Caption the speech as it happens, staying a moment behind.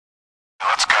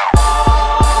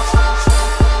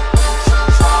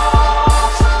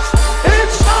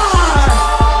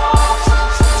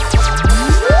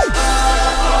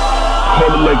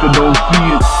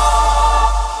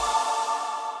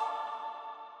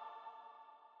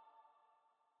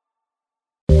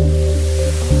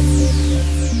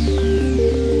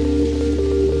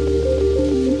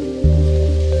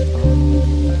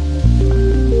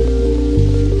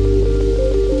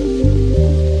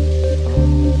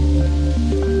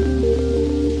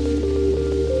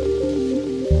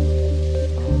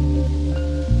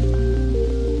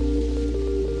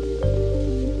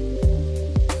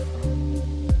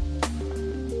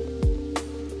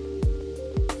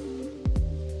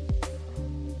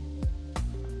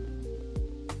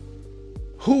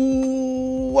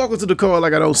Welcome to the Call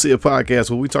Like I Don't See a podcast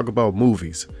where we talk about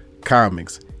movies,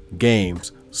 comics,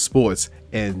 games, sports,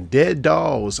 and dead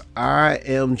dolls. I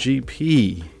am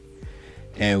GP.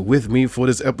 And with me for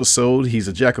this episode, he's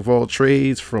a jack of all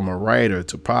trades, from a writer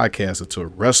to podcaster to a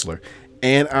wrestler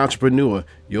and entrepreneur.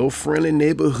 Your friendly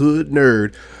neighborhood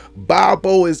nerd,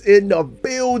 Bobo, is in the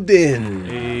building.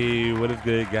 Hey, what is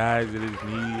good, guys? It is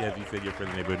me, as you said, your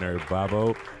friendly neighborhood nerd,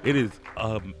 Bobo. It is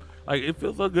like, it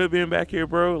feels so good being back here,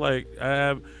 bro. Like,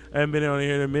 I haven't been on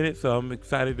here in a minute, so I'm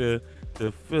excited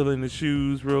to fill in the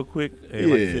shoes real quick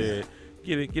and like I said,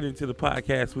 get into the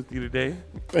podcast with you today.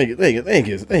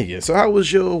 Thank you. So how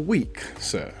was your week,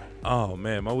 sir? Oh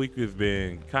man, my week has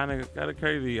been kind of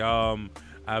crazy.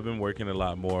 I've been working a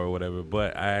lot more or whatever,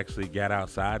 but I actually got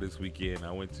outside this weekend.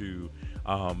 I went to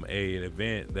an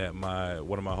event that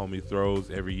one of my homies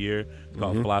throws every year. It's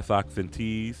called Fly Socks and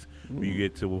Tees. Where you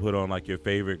get to put on like your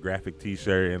favorite graphic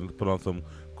T-shirt and put on some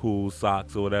cool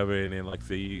socks or whatever, and then like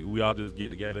say we all just get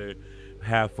together,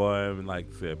 have fun, and like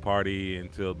said party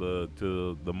until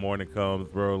the morning comes,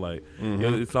 bro. Like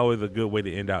it's always a good way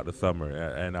to end out the summer.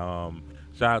 And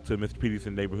shout out to Mr.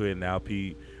 Peterson Neighborhood and Al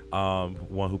Pete,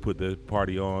 one who put the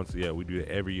party on. So yeah, we do it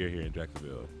every year here in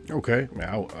Jacksonville. Okay,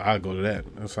 man, I'll go to that.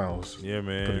 That sounds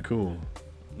pretty cool.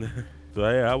 So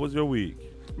hey, how was your week?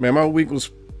 Man, my week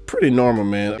was pretty normal,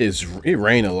 man. It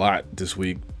rained a lot this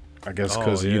week, I guess,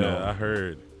 because I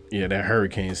heard. Yeah, that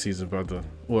hurricane season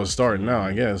it's starting now,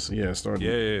 I guess. Yeah, it's starting.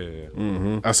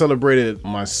 Yeah. I celebrated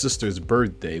my sister's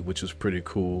birthday, which was pretty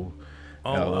cool.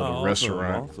 Oh, at a little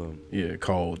restaurant. Awesome. Yeah,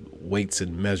 called Weights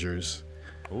and Measures.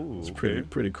 Ooh, it's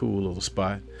pretty cool little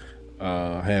spot.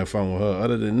 Had fun with her.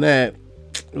 Other than that,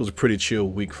 it was a pretty chill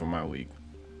week for my week.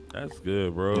 That's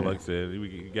good, bro. Yeah. Like I said,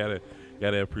 you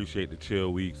gotta appreciate the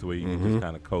chill weeks where you can just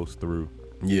kind of coast through.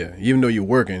 Yeah, even though you're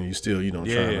working, you still trying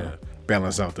to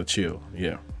balance out the chill.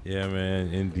 Yeah. Yeah, man.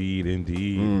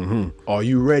 Indeed. Are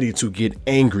you ready to get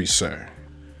angry, sir?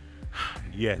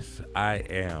 Yes, I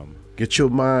am. Get your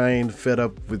mind fed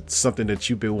up with something that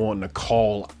you've been wanting to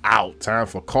call out. Time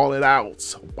for call it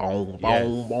out. Boom,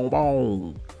 boom, boom,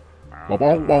 boom. Boom,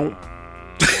 boom, boom.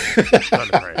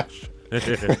 Thunder crash.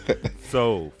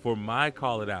 So for my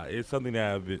call it out, it's something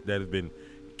that has been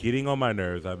getting on my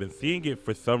nerves. I've been seeing it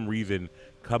for some reason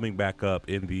coming back up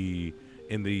in the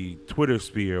Twitter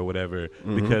sphere or whatever,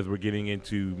 because we're getting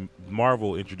into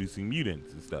Marvel introducing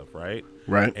mutants and stuff, right?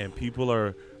 Right. And people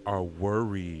are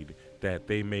worried that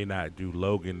they may not do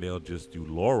Logan, they'll just do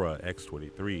Laura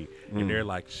X-23. And they're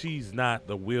like, she's not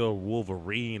the real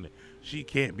Wolverine. She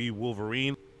can't be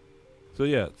Wolverine. So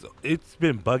yeah, it's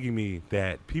been bugging me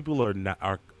that people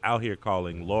are out here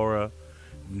calling Laura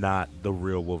not the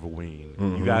real Wolverine.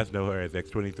 You guys know her as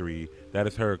X-23. That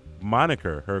is her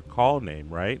moniker, her call name,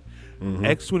 right?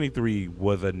 X-23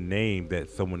 was a name that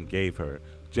someone gave her,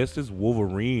 just as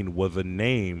Wolverine was a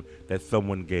name that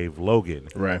someone gave Logan.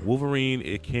 Right. Wolverine,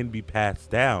 it can be passed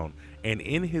down, and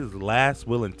in his last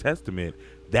will and testament,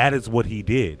 that is what he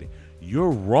did.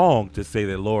 You're wrong to say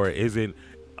that Laura isn't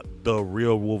the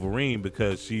real Wolverine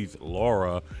because she's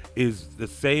Laura. Is the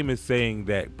same as saying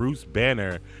that Bruce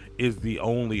Banner is the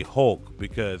only Hulk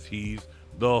because he's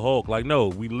the Hulk. Like, no,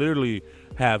 we literally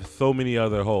have so many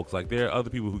other Hulks. Like, there are other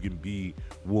people who can be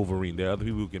Wolverine. There are other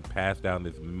people who can pass down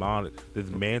this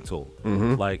mantle.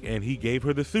 Like, and he gave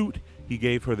her the suit. He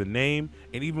gave her the name.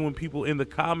 And even when people in the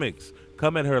comics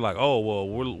come at her like, oh, well,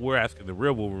 we're asking the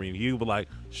real Wolverine, he'll be like,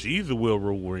 she's the real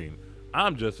Wolverine.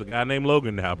 I'm just a guy named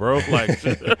Logan now, bro. Like,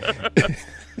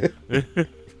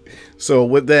 so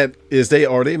with that,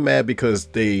 are they mad because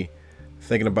they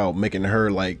thinking about making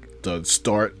her like the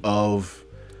start of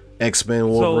X-Men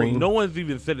Wolverine? So no one's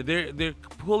even said it. They're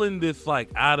pulling this like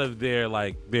out of their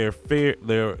fear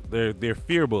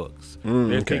books.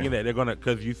 They're thinking that they're gonna,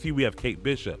 because you see we have Kate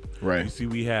Bishop, right? You see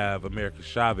we have America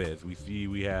Chavez.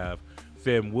 We have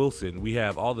Sam Wilson. We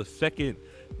have all the second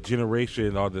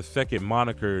generation or the second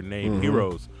moniker named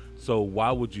heroes. So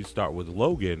why would you start with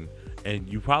Logan? And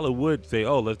you probably would say,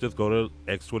 oh, let's just go to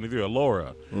X-23 or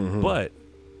Laura. But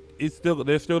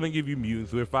they're still gonna give you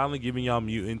mutants. We're finally giving y'all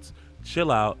mutants. Chill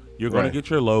out. You're gonna get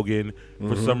your Logan.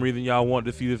 For some reason, y'all want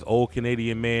to see this old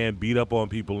Canadian man beat up on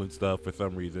people and stuff for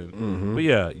some reason. But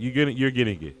yeah, you're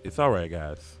getting it. It's all right,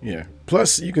 guys. Yeah.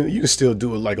 Plus, you can still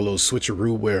do it like a little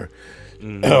switcheroo where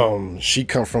she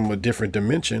come from a different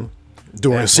dimension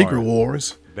during Secret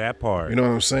Wars. That part. You know what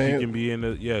I'm saying? She can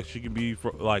be she can be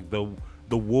like the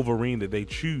Wolverine that they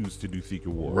choose to do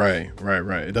Secret Wars.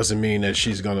 Right. It doesn't mean that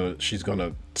she's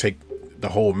gonna take the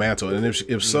whole mantle, and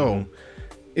if so,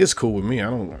 it's cool with me. I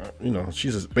don't,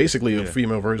 she's basically a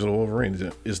female version of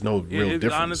Wolverine. It's no real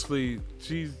difference. Honestly,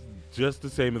 just the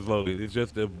same as Logan. It's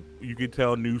just you can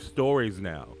tell new stories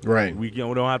now. Right. We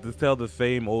don't have to tell the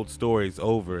same old stories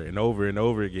over and over and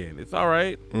over again. It's all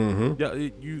right. Mm-hmm. Yeah,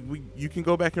 you can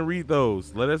go back and read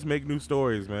those. Let us make new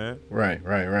stories, man. Right.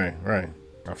 I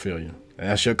feel you.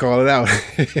 And I should call it out.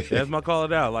 That's my call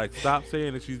it out. Like, stop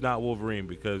saying that she's not Wolverine,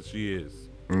 because she is.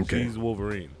 Okay. She's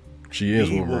Wolverine. She is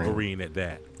the Wolverine. At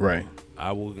that. Right.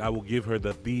 I will give her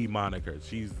the moniker.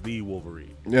 She's the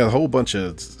Wolverine. Yeah, a whole bunch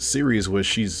of series where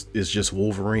is just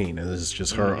Wolverine and it's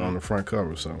just her on the front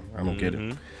cover. So I don't get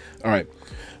it. All right,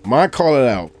 my call it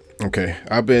out. Okay,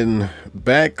 I've been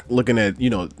back looking at you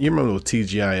remember those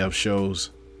TGIF shows?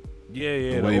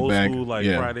 Yeah, way the old back. school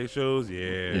Friday shows.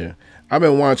 Yeah. I've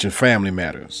been watching Family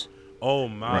Matters. Oh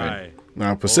my! Right.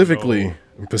 Now specifically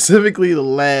the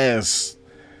last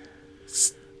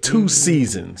 2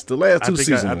 seasons. The last 2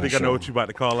 seasons. I think I know what you're about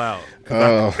to call out.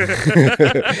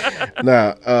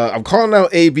 Now, I'm calling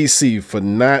out ABC for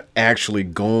not actually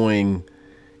giving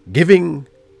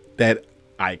that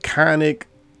iconic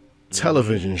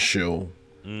television show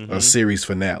a series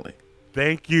finale.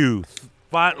 Thank you.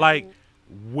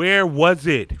 Where was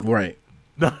it? Right.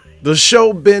 The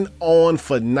show been on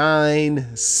for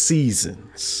 9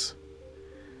 seasons.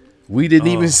 We didn't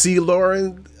even see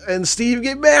Laura and Steve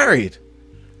get married.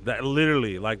 That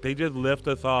literally, they just left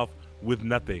us off with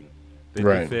nothing. They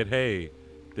Right. just said, "Hey,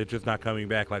 they're just not coming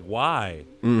back." Like, why?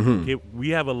 We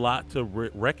have a lot to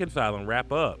reconcile and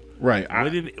wrap up. Right.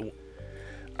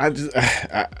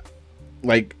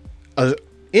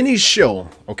 Any show.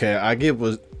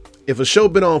 Okay, if a show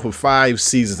been on for 5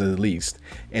 seasons at least,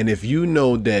 and if you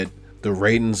know that the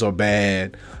ratings are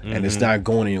bad and it's not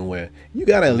going anywhere, you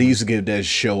gotta at least give that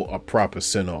show a proper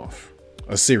send off,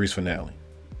 a series finale.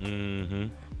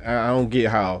 I don't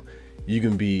get how you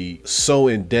can be so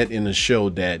in debt in a show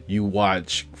that you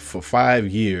watch for 5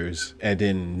 years and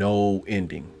then no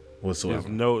ending whatsoever.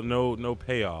 There's no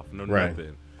payoff,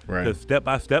 nothing. Right. Because Step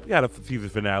by Step got a season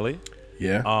finale.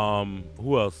 Yeah.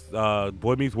 Who else?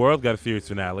 Boy Meets World got a series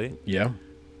finale. Yeah.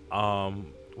 What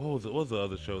was the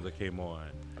other show that came on?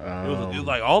 It was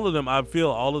like all of them. I feel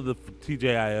all of the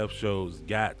TJIF shows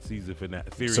got season finale.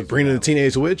 Sabrina the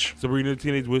Teenage Witch. Sabrina the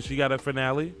Teenage Witch. She got a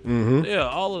finale. Yeah,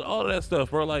 all of that stuff,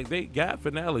 bro. Like, they got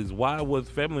finales. Why was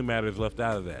Family Matters left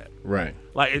out of that? Right.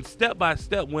 And Step by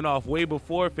Step went off way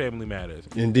before Family Matters.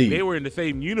 Indeed. They were in the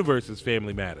same universe as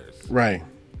Family Matters. Right.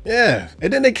 Yeah,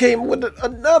 and then they came with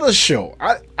another show.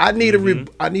 I need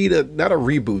not a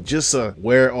reboot, just a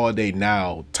Where Are They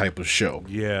Now type of show.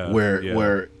 Yeah,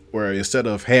 where instead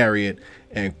of Harriet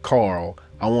and Carl,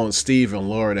 I want Steve and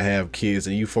Laura to have kids,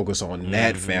 and you focus on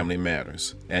that Family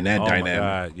Matters and that dynamic. Oh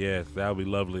my God, yes, that would be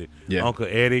lovely. Yeah. Uncle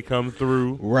Eddie comes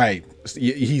through. Right,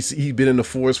 he's been in the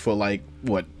force for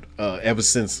ever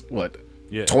since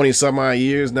 20 some odd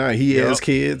years now. He has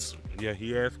kids. Yeah,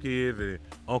 he has kids, and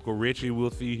Uncle Richie,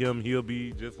 we'll see him. He'll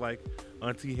be just like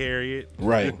Auntie Harriet.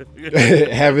 Right.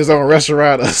 Have his own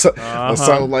restaurant or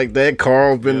something like that.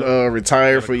 Carl been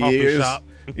retired for years. Shop.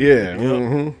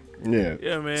 Yeah. Yeah.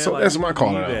 Yeah, man. So that's my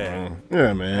call out. Yeah,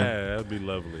 man. Yeah, that'd be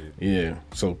lovely. Yeah.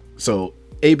 So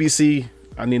ABC,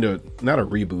 I need not a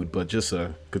reboot, but just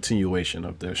a continuation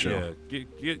of their show. Yeah.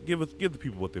 Give the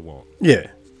people what they want. Yeah.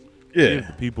 Yeah. Give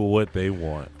the people what they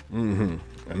want.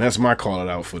 And that's my call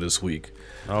out for this week.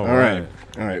 All right.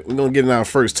 We're gonna get in our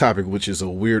first topic, which is a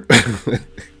weird,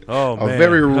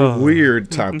 very weird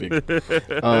topic.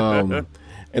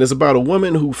 And it's about a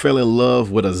woman who fell in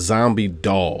love with a zombie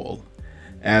doll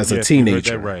as a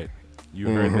teenager. You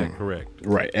heard that correct.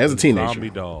 Right, as a teenager.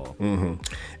 Zombie doll.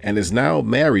 And is now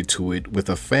married to it with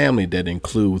a family that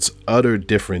includes other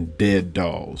different dead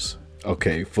dolls.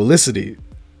 Okay, Felicity,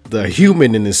 the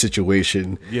human in this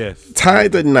situation,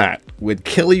 tied the knot with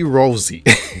Kelly Rosie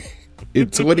in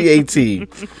 2018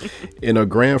 in her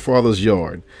grandfather's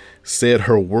yard, said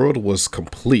her world was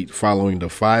complete following the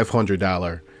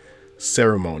 $500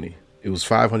 ceremony. It was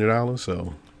 $500,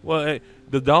 so. Well, hey,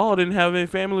 the doll didn't have any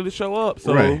family to show up,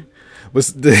 so. Right.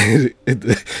 But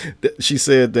she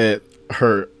said that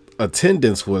her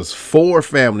attendance was 4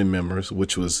 family members,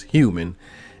 which was human.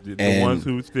 The ones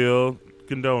who still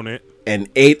condone it. And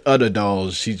 8 other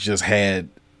dolls she just had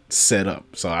set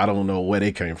up. So I don't know where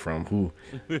they came from. Who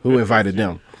invited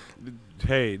them?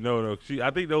 Hey, no.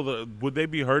 I think would they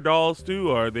be her dolls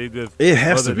too, or are they just? It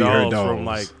has to be her dolls. From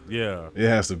it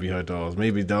has to be her dolls.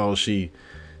 Maybe dolls she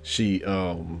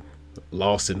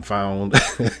lost and found,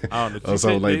 I don't know. or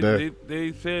something like that.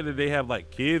 They said that they have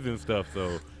kids and stuff,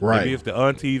 so right. Maybe it's the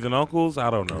aunties and uncles. I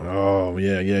don't know. Oh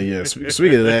yeah.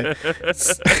 Speaking of that,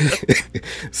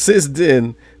 since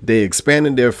then they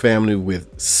expanded their family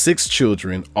with 6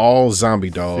 children, all zombie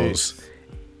dolls,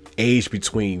 aged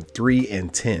between 3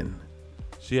 and 10.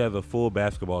 She has a full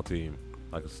basketball team,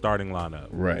 like a starting lineup.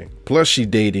 Right. Plus, she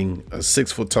dating a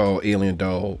 6 foot tall alien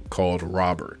doll called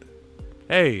Robert.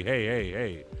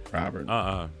 Hey. Robert.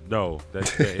 No.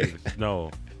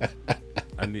 No.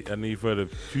 I need for her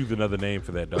to choose another name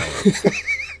for that dog.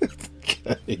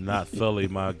 Not sully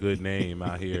my good name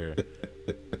out here.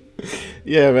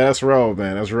 Yeah, man, that's wrong,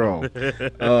 man. That's wrong.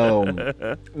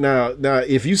 Now,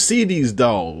 if you see these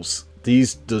dolls,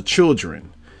 the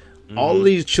children, all of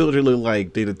these children look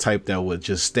like they the type that would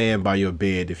just stand by your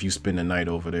bed if you spend the night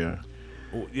over there.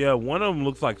 Yeah, one of them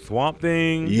looks like Swamp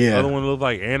Thing. Yeah. The other one looks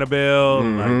like Annabelle.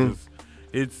 Like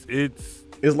It's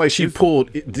like she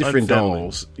pulled different unsettling.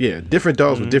 dolls. Yeah, different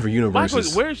dolls with different universes.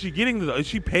 Michael, where is she getting the? Is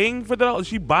she paying for the dolls? Is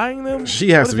she buying them? She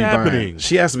has What to be is happening? buying.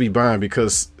 She has to be buying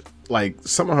because, like,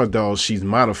 some of her dolls she's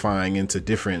modifying into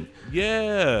different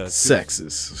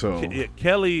sexes. So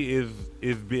Kelly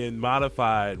is being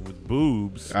modified with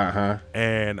boobs.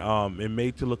 And it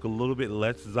made to look a little bit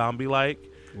less zombie like.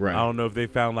 Right. I don't know if they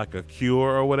found like a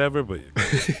cure or whatever, but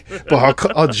but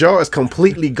her jaw is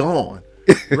completely gone.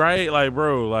 right, like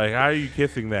bro, like how are you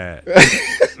kissing that?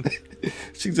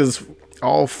 She just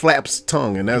all flaps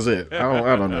tongue and that's it.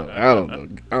 I don't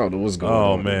know what's going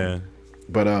on. Oh man.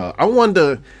 But I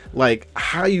wonder, like,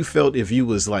 how you felt if you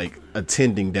was like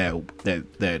attending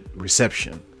that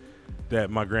reception. That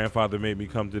my grandfather made me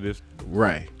come to this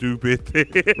Right. stupid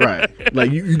thing. Right. Like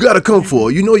you gotta come for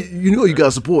her. You know you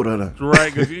gotta support her.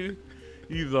 Right, because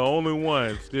he's the only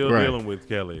one still dealing with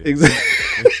Kelly.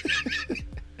 Exactly.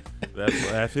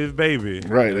 That's his baby.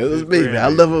 Right, that's his baby. I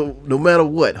love her no matter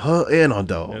what. Her and her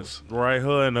dolls. Right,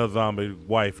 her and her zombie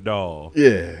wife doll.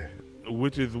 Yeah.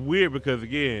 Which is weird because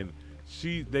again,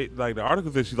 like the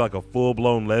article says she's like a full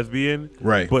blown lesbian.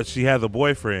 Right. But she has a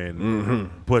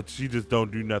boyfriend. But she just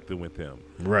don't do nothing with him.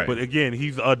 Right. But again,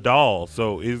 he's a doll.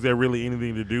 So is there really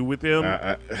anything to do with him?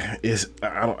 Is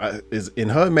in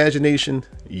her imagination?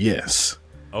 Yes.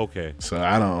 Okay. So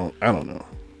I don't know.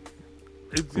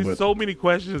 It's so many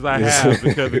questions I have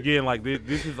because again, like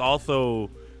this is also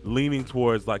leaning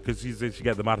towards like because she said she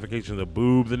got the modifications of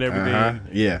boobs and everything.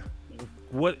 Yeah.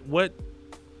 What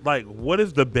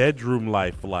is the bedroom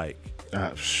life like?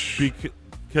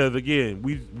 Because again,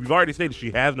 we've already stated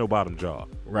she has no bottom jaw.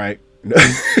 Right.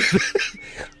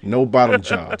 No bottom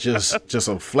jaw, just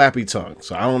a flappy tongue.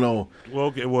 So I don't know. Well,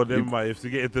 okay. Well, never mind.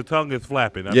 If the tongue is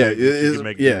flapping,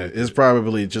 it's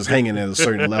probably just hanging at a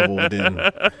certain level, and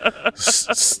then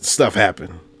stuff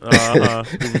happen.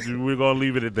 We're gonna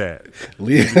leave it at that.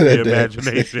 Leave it at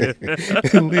imagination.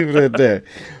 Leave it at that.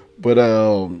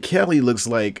 But Kelly looks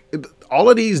like all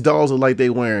of these dolls are like they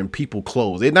wearing people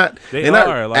clothes. They're not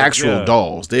like, actual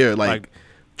dolls. They're like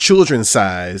children's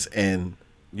size and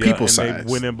people size.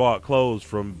 They went and bought clothes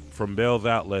from Bell's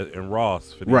Outlet and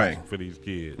Ross for these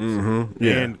kids.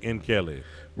 And Kelly.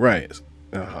 Right.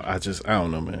 I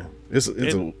don't know, man.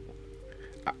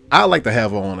 I like to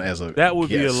have her on as a that would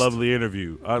guest. be a lovely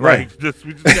interview. Right. We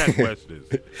just got questions.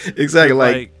 Exactly.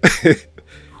 Like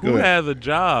who has a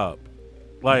job?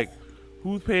 Like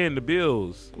who's paying the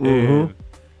bills? And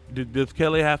does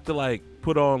Kelly have to like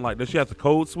put on like does she have to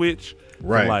code switch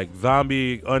from like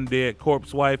zombie undead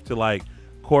corpse wife to like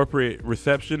corporate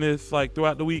receptionist like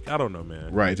throughout the week? I don't know,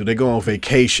 man. Right. Do they go on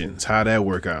vacations? How'd that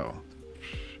work out?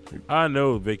 I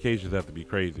know vacations have to be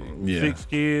crazy. Yeah. 6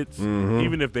 kids,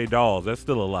 even if they dolls, that's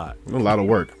still a lot. A lot of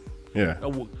work. Yeah.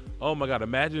 Oh my God!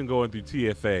 Imagine going through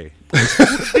TSA.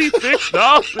 These 6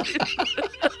 dolls.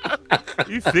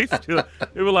 These 6 children.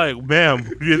 They were like, "Ma'am,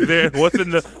 you there? What's in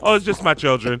the? Oh, it's just my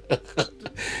children."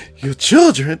 Your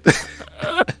children.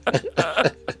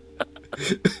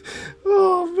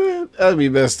 Oh man, that'd be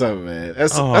messed up, man.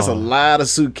 That's a lot of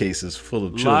suitcases full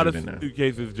of children in there. A lot of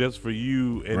suitcases just for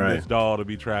you and this doll to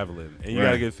be traveling, and you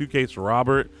gotta get a suitcase for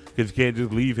Robert because you can't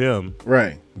just leave him.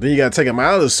 Right. Then you gotta take him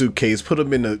out of the suitcase, put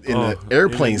him in the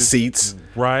airplane seats.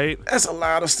 Right. That's a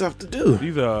lot of stuff to do.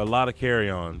 These are a lot of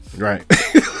carry-ons. Right.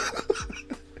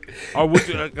 Or I'm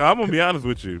gonna be honest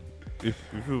with you. If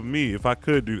it was me, if I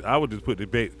could I would just put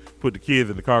the kids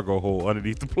in the cargo hole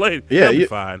underneath the plane. Yeah, They'll be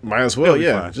fine. Might as well.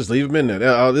 Yeah, fine. Just leave them in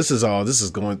there. This is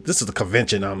the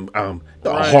convention. The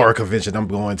horror convention I'm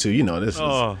going to. You know,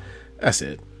 that's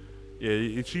it.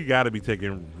 Yeah, she got to be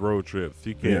taking road trips.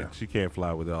 She can't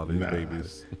fly with all these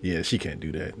babies. Yeah, she can't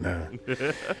do that. Nah.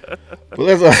 But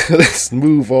let's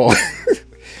move on.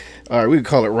 All right, we can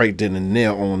call it right then and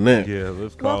there on that. Yeah,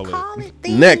 let's call it.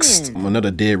 Next,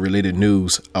 another dead-related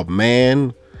news. A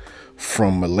man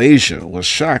from Malaysia was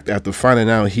shocked after finding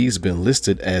out he's been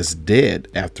listed as dead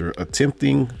after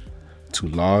attempting to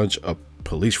lodge a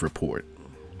police report.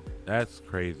 That's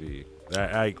crazy.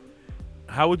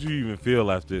 How would you even feel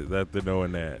after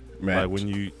knowing that? Man. Like when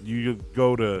you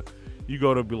go to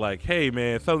be like, hey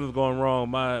man, something's going wrong.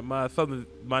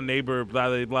 My neighbor,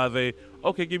 blase blase.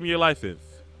 Okay, give me your license.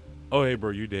 Oh hey bro,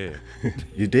 you dead.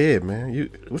 You dead, man.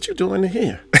 What you doing in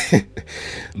here?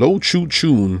 Lo Chu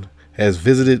Chun has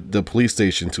visited the police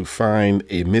station to find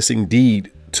a missing deed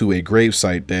to a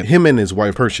gravesite that him and his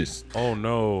wife purchased. Oh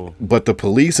no. But the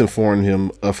police informed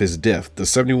him of his death. The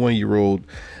 71-year-old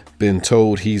been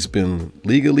told he's been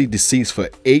legally deceased for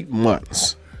 8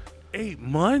 months. 8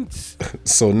 months?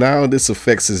 So now this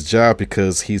affects his job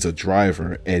because he's a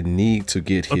driver and need to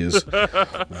get his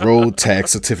road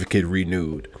tax certificate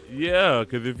renewed. Yeah,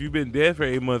 because if you've been dead for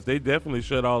 8 months, they definitely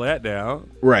shut all that down.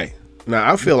 Right.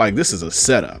 Now, I feel like this is a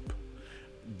setup.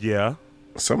 Yeah.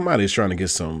 Somebody's trying to get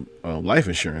some life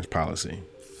insurance policy.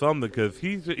 Something, because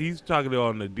he's talking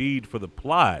on the deed for the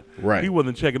plot. Right. He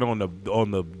wasn't checking on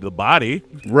the body.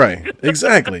 Right.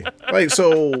 Exactly. Like,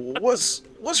 so what's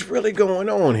really going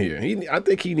on here? I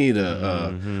think he need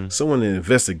someone to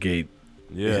investigate.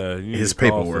 Yeah, his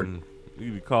paperwork.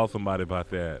 You need to call somebody about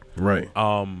that. Right.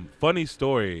 Funny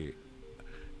story,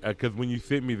 because when you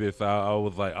sent me this, I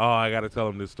was like, oh, I got to tell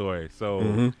him this story.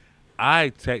 So I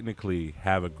technically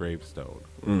have a gravestone.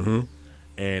 Mm-hmm.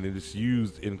 And it is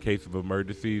used in case of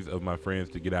emergencies of my friends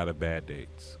to get out of bad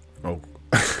dates. Oh.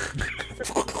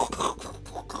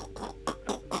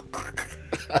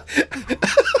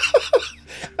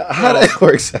 How that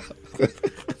works out?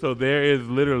 So there is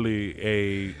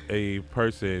literally a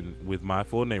person with my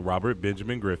full name, Robert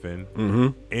Benjamin Griffin,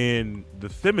 in the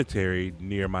cemetery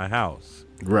near my house.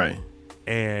 Right.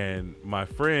 And my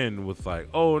friend was like,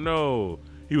 oh no.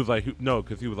 He was like, no,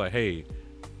 because he was like, hey,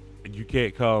 you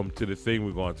can't come to the thing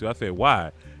we're going to. I said,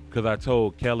 why? Because I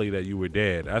told Kelly that you were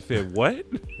dead. I said, what?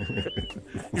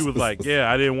 He was like, yeah,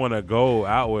 I didn't want to go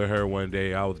out with her one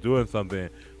day. I was doing something.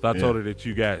 So I told her that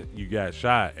you got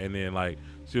shot. And then like,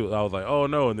 I was like, oh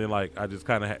no. And then like, I just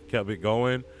kind of kept it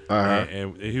going.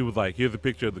 And he was like, here's a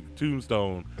picture of the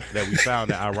tombstone that we found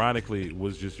that ironically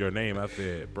was just your name. I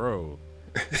said, bro,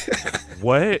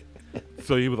 what?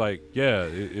 So he was like, yeah,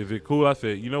 is it cool? I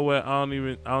said, you know what? I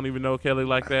don't even know Kelly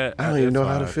like that. I don't even know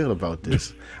how to feel about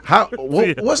this.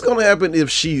 What's going to happen if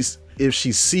she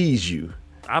sees you?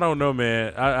 I don't know,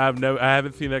 man. I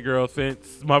haven't seen that girl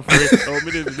since my friend told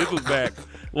me this. This was back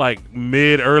like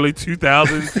early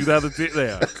 2000s, 2010.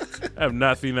 Yeah, I have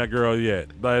not seen that girl yet.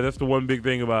 Like that's the one good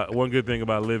thing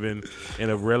about living in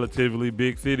a relatively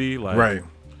big city. Like, right.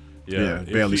 Yeah,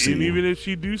 barely see and you. even if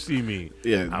she do see me,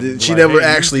 she never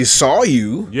actually saw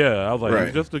you. Yeah, I was like,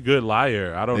 he's just a good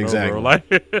liar. I don't know, girl. Like,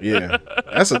 yeah,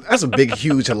 that's a big,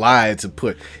 huge lie to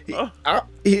put.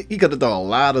 He could have done a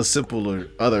lot of simpler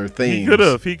other things.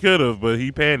 He could have, but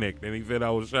he panicked and he said I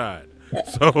was shot.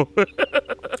 So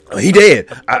he dead.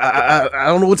 I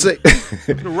don't know what to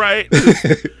say. Right.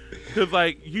 Because,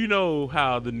 like, you know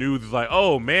how the news is like,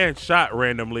 oh, man shot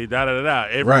randomly,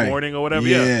 every morning or whatever.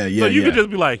 Yeah. So you could just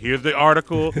be like, here's the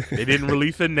article. They didn't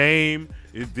release a name.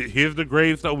 Here's the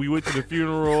gravestone. We went to the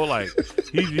funeral. Like,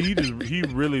 he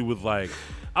really was like,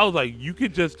 I was like, you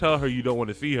could just tell her you don't want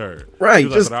to see her. Right.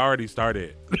 Like, but I already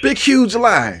started. Big, huge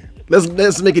lie.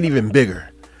 Let's make it even bigger.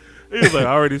 He was like,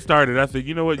 I already started. I said,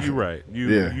 you know what? You're right.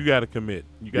 You got to commit.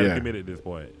 You got to commit at this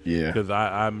point. Yeah. Because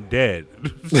I'm dead.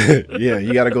 Yeah,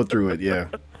 you got to go through it. Yeah.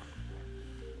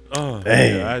 Oh,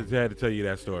 yeah, I just had to tell you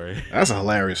that story. That's a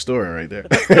hilarious story right there.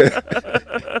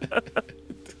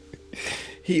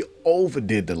 He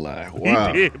overdid the lie. Wow.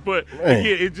 He did, but again,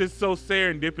 it just so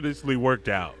serendipitously worked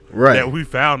out. Right. That we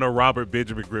found a Robert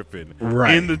Benjamin Griffin.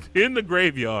 Right. In the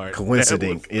graveyard.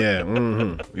 Coincidence. Yeah.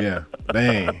 Mm-hmm. Yeah.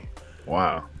 Dang.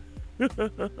 Wow.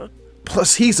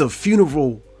 Plus, he's a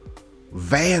funeral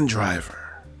van driver.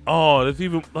 Oh, that's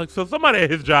even like so. Somebody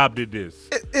at his job did this.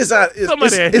 It's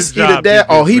either that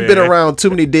or he been around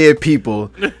too many dead people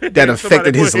that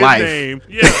affected his life.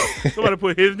 Yeah, somebody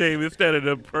put his name instead of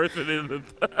the person in the.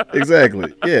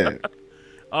 Exactly. Yeah.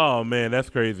 Oh man, that's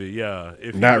crazy. Yeah.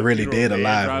 If not really dead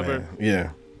alive, driver, man.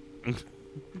 Yeah.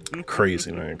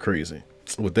 Crazy, man. Crazy.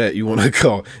 With that, you want to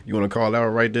call out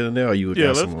right then and there, or you?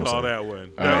 Yeah, let's call that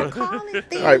one. All right, all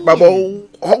right, Bubba.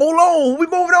 Hold on, we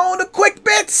moving on to quick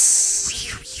bits.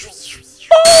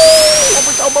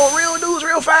 We talking about real news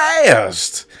real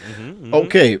fast.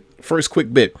 Okay, first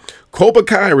quick bit. Cobra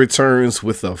Kai returns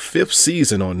with a 5th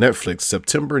season on Netflix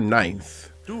September 9th.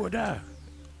 Do or die.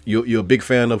 You're a big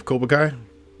fan of Cobra Kai?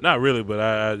 Not really,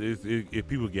 but if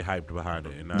people get hyped behind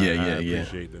it, and I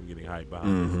appreciate them getting hyped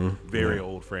behind it. Very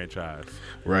old franchise.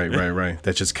 Right.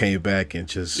 That just came back and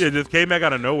just came back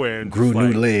out of nowhere and grew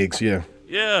new legs. Yeah.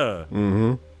 Yeah.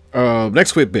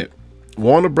 Next quick bit.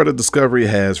 Warner Brothers Discovery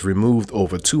has removed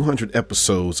over 200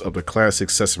 episodes of the classic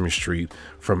Sesame Street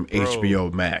from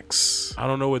HBO Max. I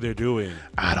don't know what they're doing.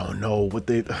 I don't know what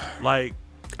they like.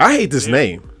 I hate this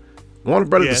name, Warner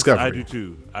Brothers Discovery. I do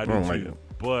too. I do too. like it.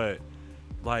 But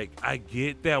like, I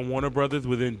get that Warner Brothers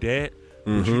was in debt,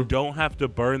 but you don't have to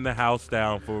burn the house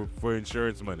down for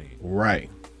insurance money. Right.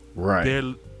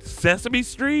 They're Sesame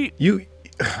Street.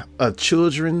 A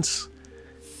children's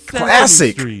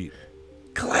Sesame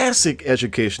classic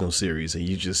educational series, and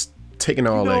you just taking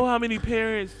all that. You know how many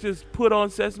parents just put on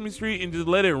Sesame Street and just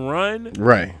let it run?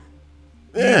 Right.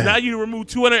 Yeah. Now you remove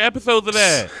 200 episodes of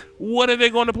that. What are they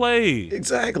going to play?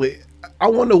 Exactly. I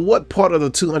wonder what part of the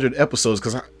 200 episodes,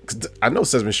 because I know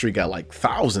Sesame Street got like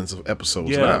thousands of episodes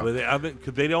now. But I think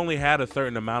because they only had a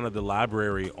certain amount of the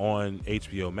library on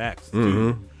HBO Max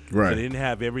too. Right. So they didn't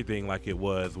have everything like it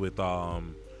was with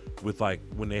like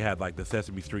when they had like the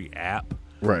Sesame Street app.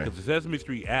 Right. Because the Sesame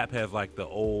Street app has like the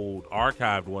old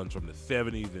archived ones from the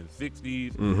 70s and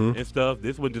 60s and stuff.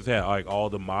 This one just had like all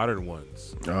the modern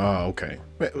ones. Oh, okay.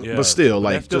 Yeah, but still, but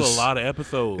like, that's still a lot of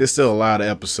episodes. It's still a lot of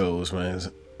episodes, man.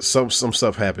 Some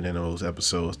stuff happened in those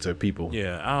episodes that people want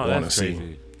to see.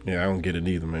 Crazy. Yeah, I don't get it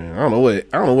either, man. I don't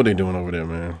know what they're doing over there,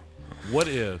 man. What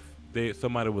if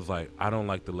somebody was like, I don't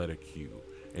like the letter Q,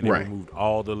 and they removed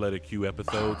all the letter Q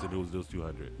episodes, and it was those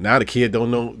 200. Now the kid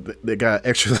don't know they got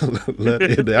extra letter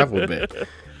in the alphabet.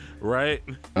 Right.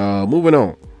 Moving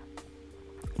on.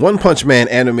 One Punch Man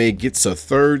anime gets a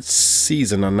third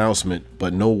season announcement,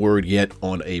 but no word yet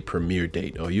on a premiere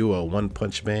date. Are you a One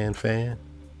Punch Man fan?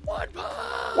 One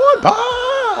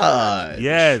Punch.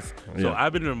 Yes. So Yeah.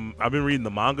 I've been reading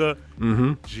the manga.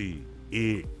 Gee,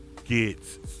 it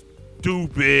gets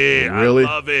stupid. Really? I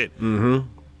love it.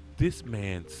 This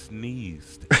man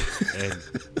sneezed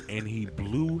and he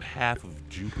blew half of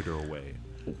Jupiter away.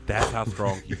 That's how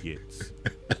strong he gets.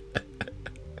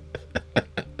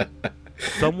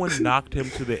 Someone knocked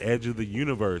him to the edge of the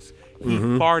universe. He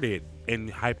farted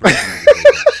and hyperventilated.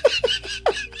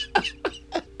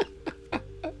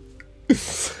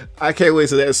 I can't wait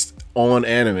till that's on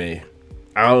anime.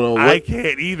 I don't know. I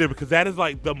can't either, because that is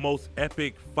like the most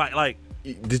epic fight. Like,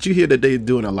 did you hear that they're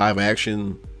doing a live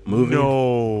action movie?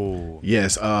 no.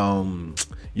 Yes.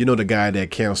 You know the guy that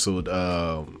canceled.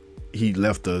 He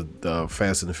left the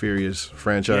Fast and the Furious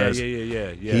franchise.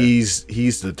 Yeah.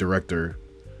 He's the director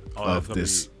of That's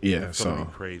this. That's gonna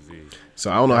be crazy. So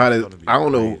I don't know how That's to. gonna be I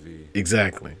don't know crazy.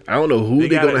 exactly. I don't know who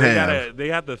they're gonna have. They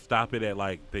have to stop it at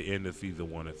like the end of season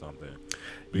 1 or something.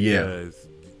 Yeah. Because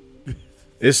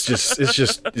It's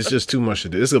just too much to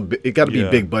do. It got to be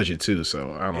big budget too.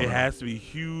 So I don't know. it has to be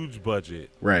huge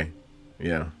budget. Right.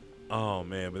 Yeah. Oh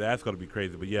man, but that's gonna be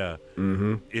crazy. But yeah,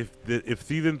 if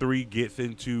season 3 gets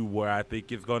into where I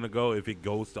think it's gonna go, if it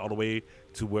goes all the way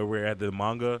to where we're at the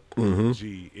manga,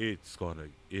 gee, it's gonna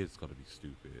be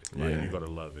stupid. Like, Yeah. you're gonna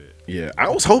love it. Yeah. I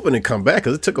was hoping to come back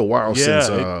because it took a while Yeah,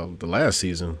 since the last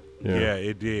season. Yeah,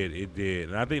 it did,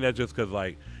 and I think that's just because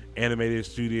like animated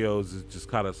studios is just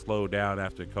kind of slowed down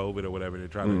after COVID or whatever. They're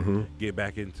trying to get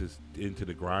back into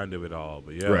the grind of it all.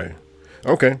 But yeah, Right.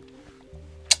 Okay.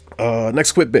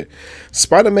 Next quick bit.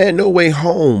 Spider-Man No Way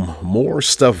Home More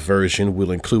Stuff version will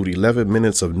include 11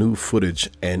 minutes of new footage,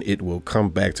 and it will come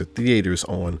back to theaters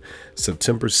on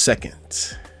September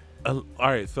 2nd. All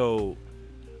right, so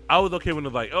I was okay when it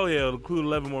was like, oh yeah, it'll include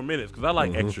 11 more minutes, because I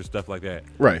like extra stuff like that.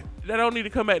 Right. That don't need to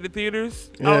come back to theaters.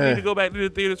 I Yeah. don't need to go back to the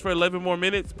theaters for 11 more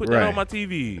minutes. Put that Right. on my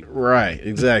TV. Right.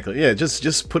 Exactly. Yeah.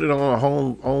 Just put it on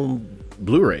home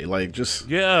Blu-ray. Like just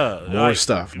Yeah, more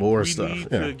stuff. More we stuff. need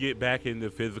Yeah. to get back into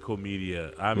physical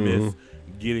media. I miss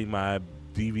getting my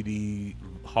DVD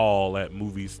haul at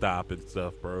Movie Stop and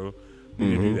stuff, bro. We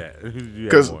need to do that. We need to do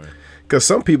that more. Because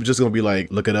some people just gonna be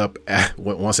like, look it up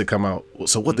once it come out.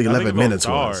 So what the I think 11 it's on minutes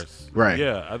Stars. was? Right.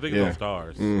 Yeah, I think it's on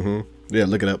Stars. Yeah.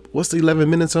 Look it up. What's the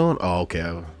 11 minutes on? Oh, okay.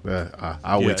 I'll wait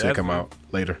till it that's come it. out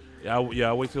later. I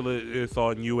wait till it's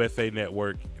on USA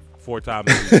Network 4 times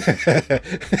a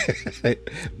week.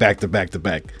 Back to back to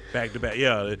back. Back to back.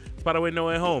 Yeah. Spider-Way No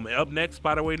Way Home. Up next,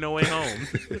 Spider-Way No Way Home.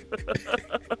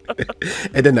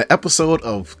 And then the episode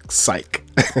of Psych.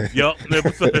 Yup.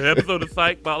 Episode of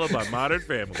Psych followed by Modern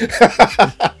Family.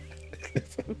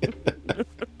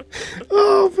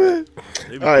 Oh man.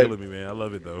 They be All right. killing me, man. I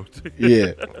love it though.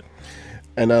 Yeah.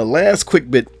 And last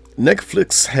quick bit.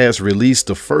 Netflix has released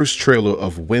the first trailer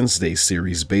of Wednesday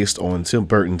series based on Tim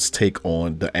Burton's take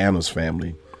on the Addams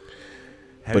Family.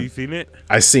 Have you seen it?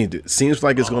 I seen it. Seems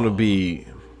like it's going to be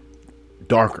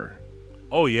darker.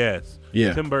 Oh yes.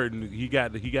 Yeah. Tim Burton, he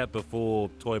got the full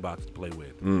toy box to play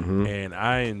with, and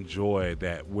I enjoy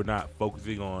that we're not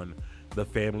focusing on the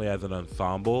family as an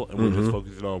ensemble, and we're just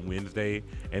focusing on Wednesday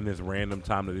and this random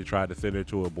time that they tried to send her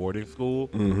to a boarding school.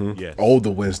 Yes.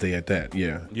 Older Wednesday at that,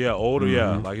 yeah. Yeah, older,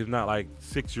 yeah. Like, it's not like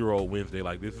 6-year-old Wednesday.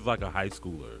 Like, this is like a high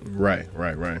schooler. Right.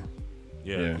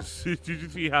 Yeah. Did you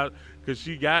see how? Because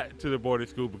she got to the boarding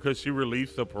school because she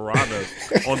released the piranhas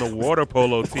on the water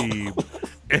polo team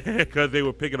because they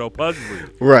were picking on Pugsley.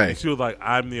 Right. And she was like,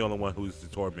 I'm the only one who's to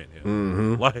torment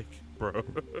him. Like, bro.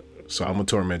 So I'm gonna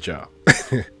torment y'all.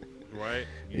 Right?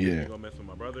 You gonna mess with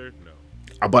my brother?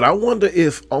 No. But I wonder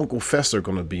if Uncle Fester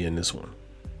gonna be in this one.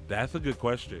 That's a good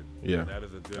question. Yeah. That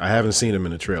is a good I haven't seen him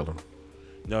in the trailer.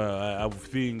 No, I've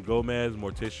seen Gomez,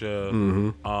 Morticia.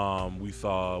 We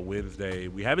saw Wednesday.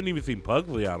 We haven't even seen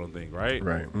Pugsley, I don't think, right?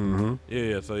 Right.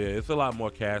 Yeah, so it's a lot more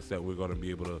cast that we're going to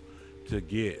be able to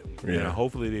get. Yeah. And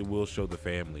hopefully they will show the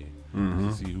family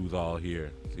to see who's all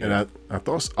here. So, And I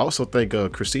also think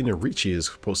Christina Ricci is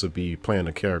supposed to be playing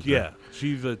a character. yeah,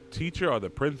 she's a teacher or the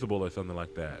principal or something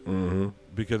like that.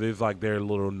 Because it's like their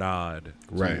little nod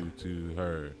to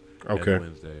her Okay. as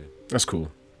Wednesday. That's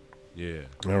cool. Yeah.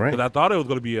 All right. Because I thought it was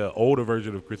going to be an older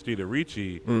version of Christina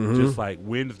Ricci, just like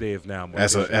Wednesday is now.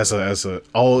 As her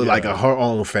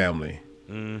own family.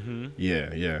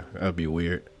 Yeah, that'd be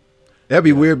weird. That'd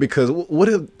be weird because what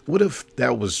if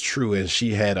that was true and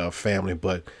she had a family,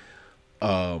 but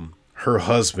her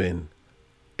husband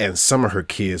and some of her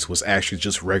kids was actually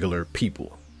just regular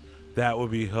people. That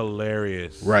would be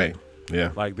hilarious. Right.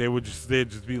 Yeah. Like they'd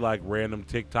just be like random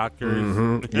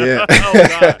TikTokers. Yeah. Oh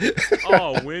God.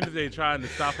 Oh, Wednesday trying to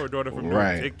stop her daughter from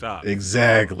doing TikTok.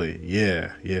 Exactly.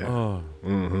 Yeah. Oh.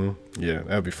 Yeah,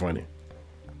 that'd be funny.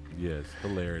 Yes,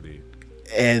 hilarity.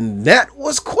 And that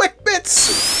was Quick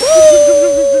Bits.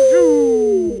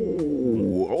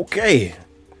 Okay.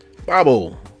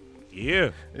 Bobbo.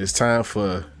 Yeah. It's time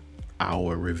for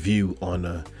our review on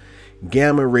the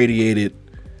gamma radiated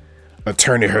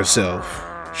attorney herself,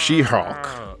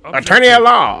 She-Hulk, attorney at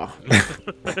law.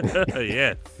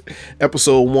 Yes.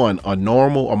 Episode 1, A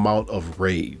Normal Amount of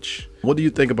Rage. What do you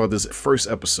think about this first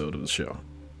episode of the show?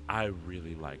 I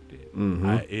really liked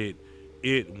it.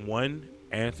 It one,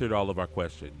 answered all of our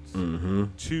questions.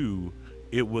 2,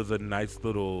 it was a nice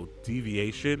little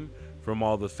deviation from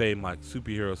all the same like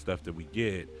superhero stuff that we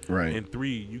get. Right. And 3,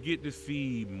 you get to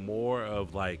see more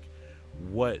of like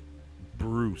what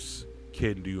Bruce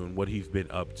can do and what he's been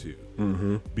up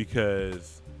to.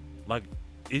 Because like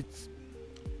it's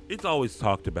always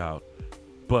talked about,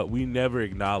 but we never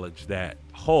acknowledge that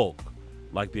Hulk,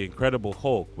 like the Incredible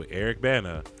Hulk with Eric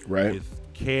Bana, Right. is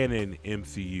canon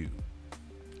MCU.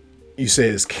 You say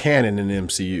it's canon in the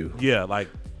MCU. Yeah, like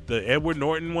the Edward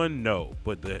Norton one, no,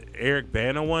 but the Eric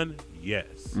Bana one,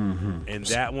 yes. And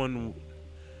that one,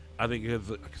 I think,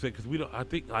 because we don't. I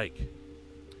think like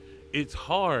it's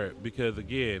hard because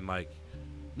again, like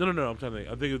no, I'm trying to think.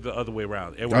 I think it's the other way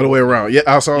around. Other way around. Yeah,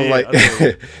 I was like,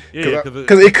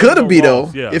 because it could be though.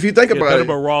 Yeah. If you think about it,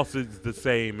 Thunderbolt Ross is the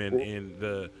same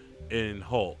in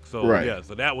Hulk. So Right. yeah,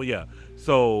 so that one, yeah.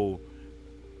 So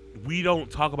we don't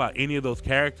talk about any of those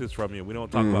characters from here. We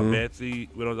don't talk about Betsy.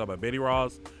 We don't talk about Betty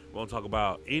Ross. We don't talk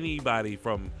about anybody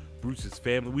from Bruce's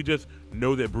family. We just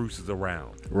know that Bruce is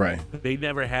around. right. They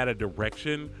never had a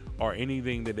direction or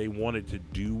anything that they wanted to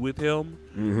do with him.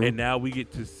 And now we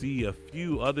get to see a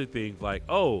few other things like,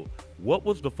 oh, what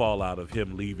was the fallout of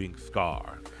him leaving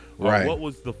Scar? Or Right. what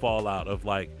was the fallout of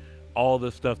like all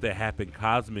the stuff that happened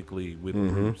cosmically with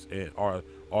Bruce and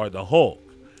or the Hulk?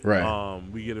 Right.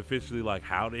 We get officially like,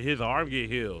 how did his arm get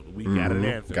healed? We got an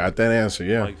answer. Got that answer,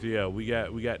 yeah. Like, so yeah,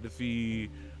 we got to see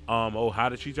how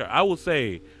did she turn? I will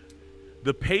say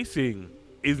the pacing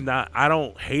is not, I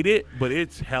don't hate it, but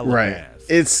it's hella fast.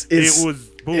 It was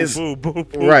boom, boom,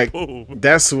 right. boom.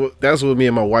 That's what me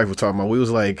and my wife were talking about. We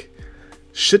was like,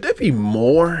 should there be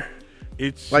more?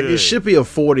 It should. Like, it should be a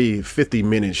 40, 50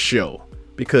 minute show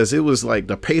because it was like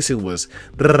the pacing was,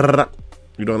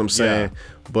 you know what I'm saying? Yeah.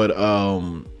 But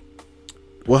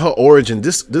well, her origin,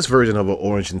 this version of her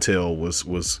origin tale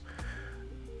was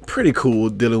pretty cool,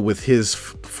 dealing with his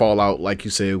fallout, like you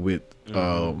said, with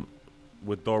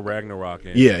Thor Ragnarok.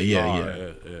 And yeah.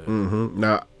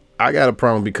 Now I got a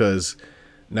problem because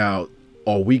now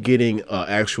are we getting an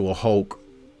actual Hulk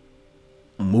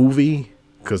movie?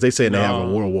 Because they say they have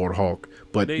a World War Hulk,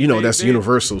 but that's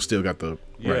Universal still got the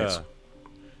rights.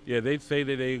 Yeah, they say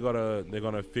that they're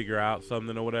gonna figure out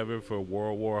something or whatever for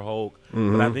World War Hulk,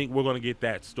 but I think we're gonna get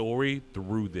that story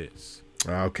through this.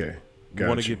 Okay, we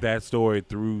want to get that story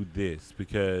through this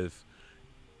because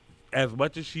as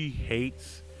much as she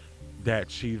hates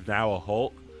that she's now a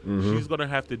Hulk, she's gonna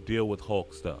have to deal with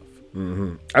Hulk stuff.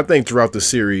 I think throughout the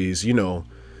series,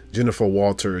 Jennifer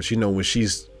Walters, when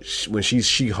she's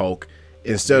She-Hulk,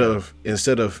 instead of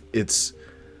it's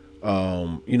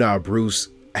you know how Bruce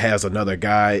has another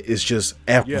guy, it's just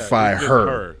amplify it's just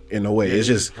her in a way. Yeah, it's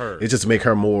just her. It just make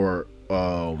her more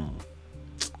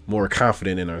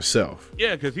confident in herself.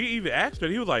 Yeah, because he even asked her,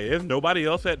 he was like, "Is nobody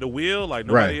else at the wheel? Like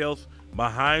nobody else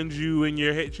behind you in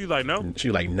your head?" She's like, "No." And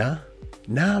she's like, nah,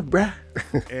 bruh.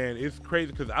 And it's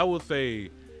crazy because I would say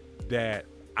that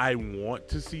I want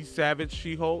to see Savage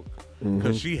She-Hulk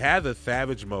because she has a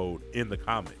Savage mode in the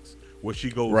comics where she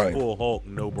goes full Hulk,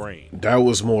 no brain. That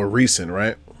was more recent,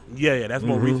 right? Yeah, that's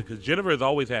more recent because Jennifer has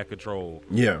always had control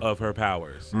of her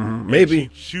powers. Maybe she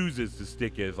chooses to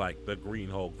stick as like the Green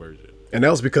Hulk version. And that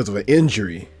was because of an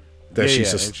injury that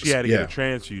and she had to get a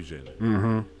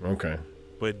transfusion. Okay.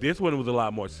 But this one was a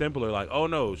lot more simpler. Like, oh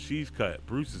no, she's cut.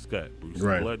 Bruce is cut. Bruce's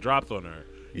blood drops on her.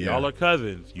 Y'all are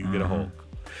cousins. You get a Hulk.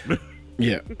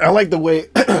 Yeah, I like the way.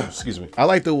 Excuse me. I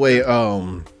like the way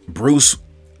Bruce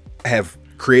have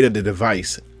created the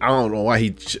device. I don't know why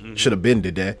he should have been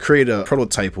did that. Create a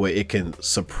prototype where it can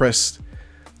suppress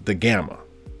the gamma,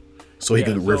 so he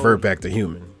can revert back to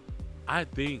human. I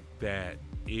think that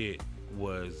it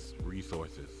was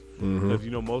resources because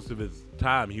most of his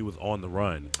time he was on the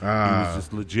run. He was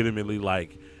just legitimately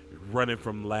like running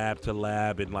from lab to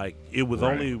lab, and like it was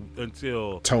only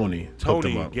until Tony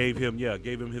gave him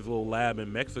his little lab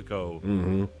in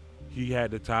Mexico. He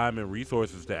had the time and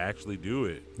resources to actually do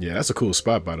it. Yeah, that's a cool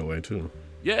spot, by the way, too.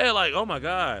 Yeah, like, oh my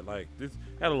god, like this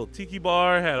had a little tiki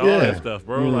bar, had all that stuff,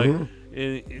 bro. Like,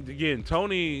 and again,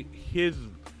 Tony, his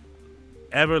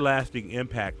everlasting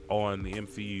impact on the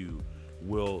MCU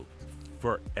will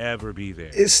forever be there.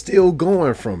 It's still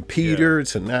going from Peter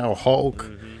to now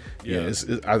Hulk. I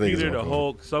think Peter to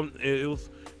Hulk. It was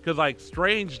because like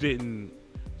Strange didn't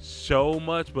show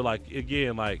much, but like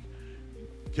again, like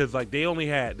because like they only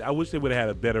had. I wish they would have had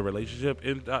a better relationship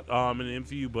in the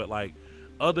MCU, but like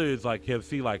others like have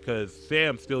seen like because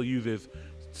Sam still uses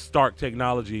Stark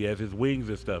technology as his wings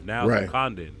and stuff. Now it's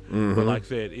Wakandon, but like I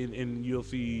said, and you'll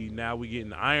see now we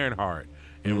getting Ironheart,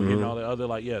 and we're getting all the other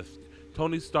like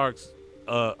Tony Stark's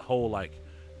whole like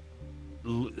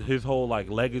his whole like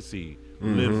legacy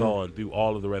lives on through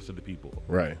all of the rest of the people.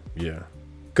 Right. Yeah.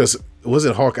 Because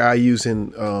wasn't Hawkeye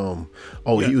using?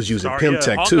 He was using Pym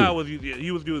Tech too.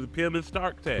 He was doing the Pym and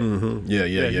Stark tech. Yeah.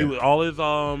 He was, all his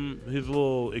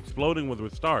little exploding was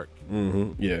with Stark.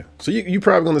 Yeah. So you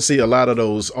probably going to see a lot of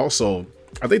those. Also,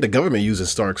 I think the government uses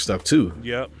Stark stuff too.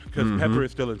 Yep. Because Pepper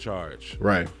is still in charge.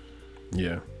 Right.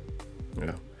 Yeah.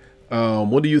 Yeah.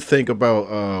 What do you think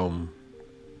about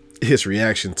his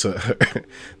reaction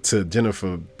to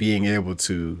Jennifer being able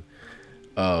to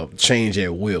change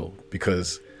at will,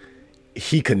 because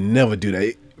he could never do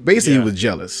that. Basically, he was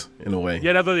jealous in a way.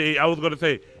 Yeah, that's what I was going to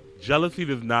say. Jealousy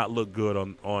does not look good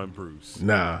on Bruce.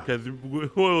 Nah, because he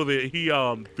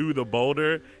threw the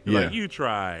boulder. Like, you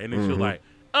try, and then she was like,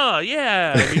 oh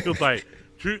yeah, and he was like,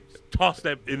 toss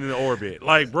that in the orbit.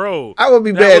 Like, bro, I would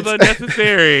be mad. That was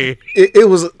unnecessary. it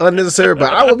was unnecessary,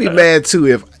 but I would be mad too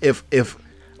if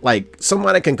like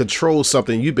somebody can control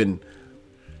something you've been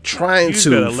trying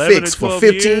to fix for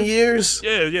 15 years.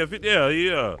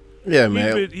 Yeah,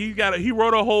 man. He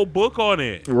wrote a whole book on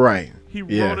it. Right. He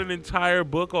wrote an entire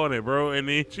book on it, bro. And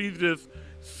then she's just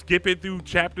skipping through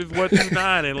chapters 1 through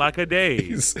 9 in like a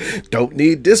day. Don't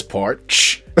need this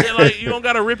part. Yeah, like, you don't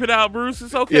gotta rip it out, Bruce.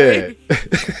 It's okay.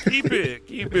 Yeah.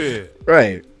 Keep it.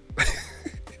 Right.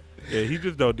 Yeah, he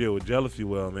just don't deal with jealousy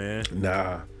well, man.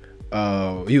 Nah.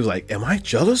 He was like, am I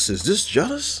jealous? Is this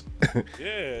jealous? Yeah,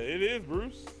 it is,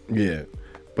 Bruce. Yeah.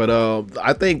 But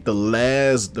I think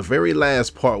the very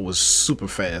last part was super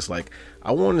fast. Like,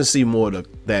 I wanted to see more of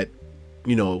that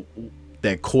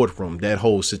courtroom, that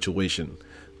whole situation.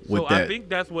 I think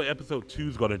that's what episode 2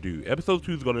 is going to do. Episode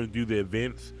 2 is going to do the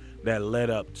events that led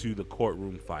up to the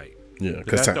courtroom fight. Yeah,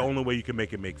 because that's the only way you can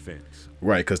make it make sense.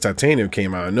 Right, because Titanium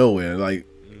came out of nowhere. Like,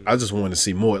 I just wanted to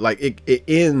see more. Like, it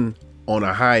end on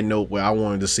a high note where I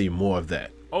wanted to see more of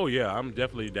that. Oh yeah, I'm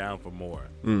definitely down for more.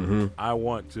 I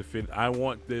want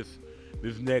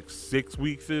this next 6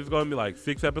 weeks is going to be like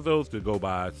 6 episodes to go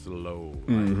by slow.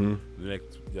 The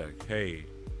next, hey,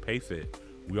 pace it.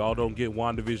 We all don't get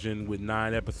WandaVision with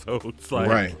 9 episodes.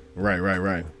 Like,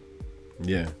 right.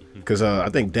 Yeah, because I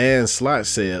think Dan Slott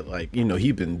said, like,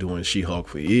 he'd been doing She-Hulk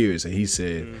for years, and he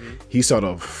said he saw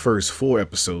the first 4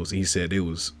 episodes, and he said it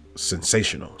was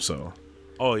sensational. So.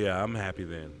 Oh yeah, I'm happy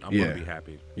then. I'm gonna be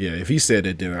happy. Yeah, if he said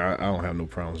it, then I don't have no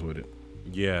problems with it.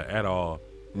 Yeah, at all.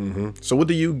 So what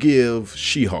do you give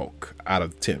She-Hulk out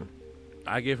of 10?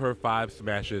 I give her 5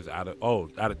 smashes out of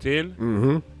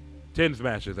 10? 10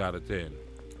 smashes out of 10.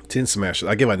 10 smashes.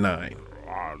 I give her 9.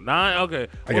 9. Okay.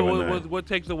 I give it 9. What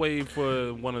takes away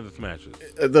for one of the smashes?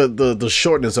 The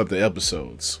shortness of the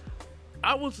episodes.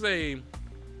 I would say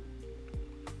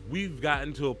we've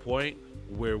gotten to a point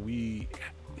where we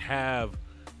have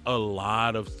a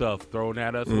lot of stuff thrown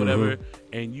at us, whatever,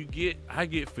 and I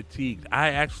get fatigued. I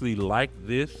actually like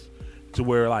this to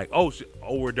where like,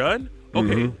 we're done.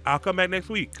 Okay, I'll come back next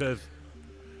week because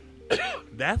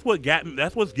that's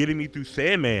what's getting me through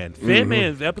Sandman.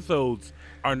 Sandman's episodes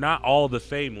are not all the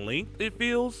same length, it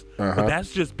feels, but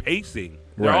that's just pacing.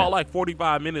 They're all like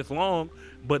 45 minutes long,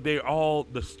 but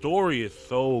the story is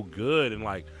so good and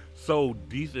like so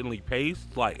decently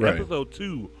paced. Like episode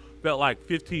 2 felt like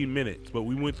 15 minutes, but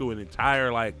we went through an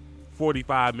entire like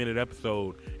 45-minute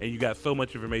episode, and you got so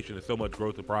much information and so much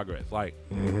growth and progress. Like,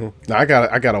 now I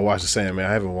gotta watch the Sandman.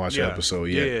 I haven't watched the episode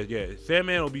yet. Yeah.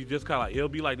 Sandman will be just kind of like, it'll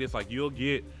be like this. Like, you'll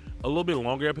get a little bit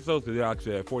longer episodes because they're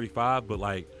actually at 45, but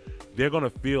like they're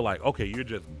gonna feel like, okay, you're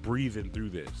just breezing through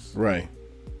this. Right.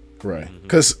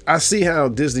 Because I see how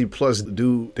Disney Plus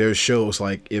do their shows.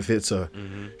 Like, if it's a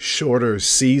shorter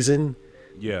season,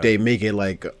 they make it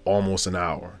like almost an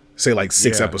hour. Say like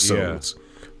 6 episodes.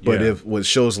 But if with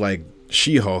shows like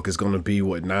She-Hulk is going to be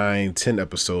 9-10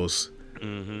 episodes,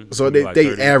 so they like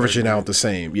averaging out the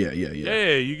same. Yeah.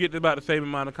 You get about the same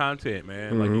amount of content,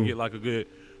 man. Like you get like a good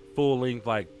full length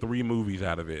like 3 movies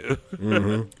out of it.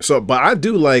 So, but I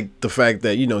do like the fact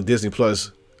that Disney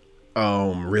Plus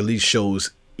release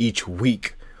shows each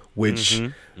week, which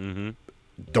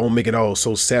don't make it all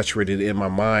so saturated in my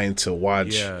mind to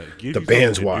watch the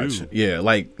binge watch. Yeah,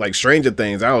 like Stranger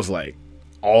Things, I was like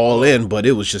all in, but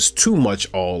it was just too much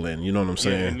all in. You know what I'm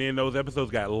saying? And then those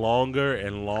episodes got longer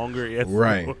and longer.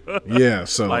 Right. Yeah.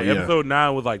 So like episode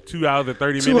 9 was like 2 hours and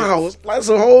 30 minutes. 2 hours. That's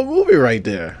a whole movie right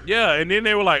there. Yeah. And then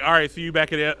they were like, "All right, see you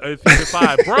back at season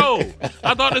 5, bro."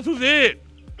 I thought this was it.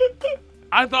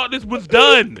 I thought this was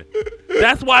done.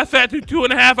 That's why I sat through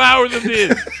 2.5 hours of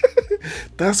this.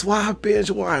 That's why I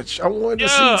binge watch. I wanted to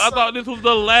see. I thought this was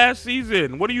the last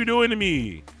season. What are you doing to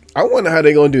me? I wonder how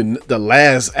they're gonna do the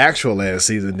last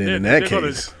season. Then in that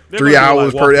case, 3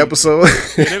 hours per episode.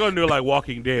 They're gonna do it like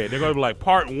Walking Dead. They're gonna be like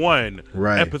part 1,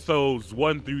 episodes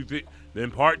 1 through 3.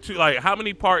 Then part 2. Like, how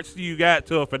many parts do you got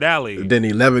to a finale? Then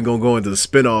 11 gonna go into the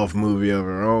spinoff movie of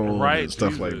her own, right? And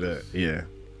stuff like that. Yeah,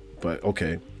 but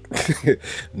okay.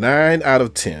 9 out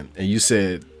of 10, and you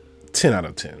said 10 out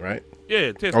of 10, right?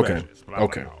 Yeah, 10 Okay. smashes.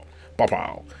 Okay.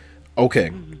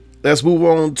 Okay. Let's move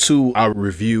on to our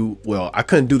review. Well, I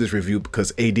couldn't do this review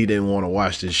because AD didn't want to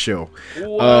watch this show.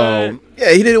 What?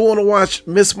 Yeah, he didn't want to watch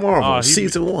Miss Marvel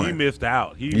season 1. He missed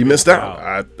out. He missed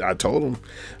out. I told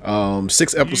him.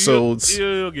 6 episodes.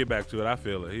 He'll get back to it. I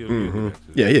feel it. He'll get back to it.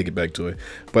 Yeah, he'll get back to it.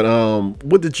 But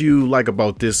what did you like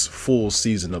about this full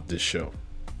season of this show?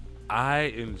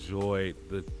 I enjoyed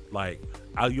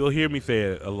you'll hear me say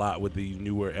it a lot with these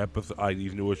newer episodes,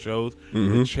 these newer shows.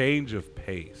 The change of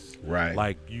pace, right?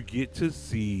 Like, you get to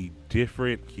see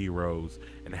different heroes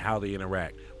and how they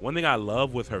interact. One thing I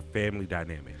love was her family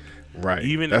dynamic, right?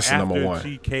 Even that's after number one.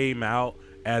 She came out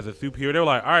as a superhero, they were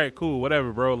like, "All right, cool,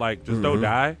 whatever, bro. Like, just don't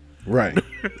die." Right.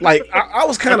 Like, I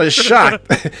was kind of shocked,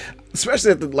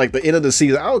 especially at the end of the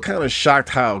season. I was kind of shocked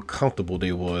how comfortable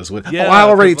they was with. I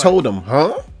already told them,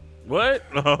 huh? What?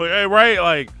 Right?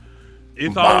 Like,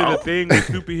 it's always the thing with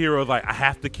superheroes. Like, I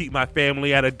have to keep my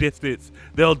family at a distance.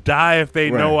 They'll die if they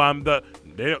know I'm the.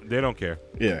 They don't care.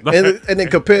 Yeah, and then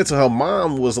compared to her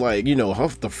mom was like,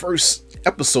 the first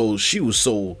episode, she was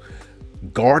so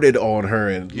guarded on her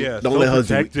and don't let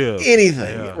her do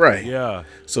anything. Right. Yeah.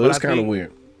 So it's kind of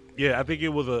weird. Yeah, I think it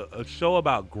was a show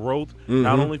about growth,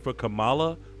 not only for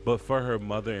Kamala, but for her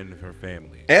mother and her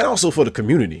family, and also for the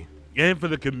community. And for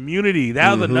the community.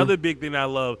 That was another big thing I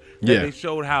love. That they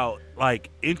showed how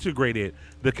integrated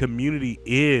the community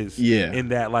is in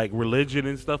that religion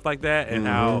and stuff like that, and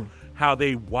how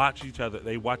they watch each other.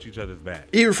 They watch each other's back.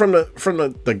 Even from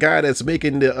the guy that's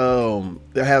making they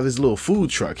have his little food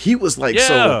truck. He was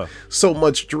so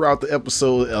much throughout the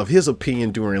episode of his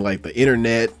opinion during the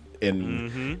internet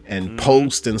and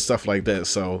post and stuff like that.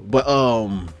 So, but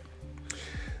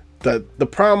the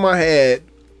problem I had.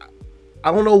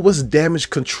 I don't know what's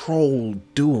Damage Control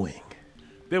doing.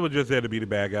 They were just there to be the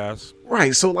bad guys.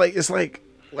 Right. So it's like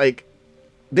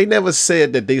they never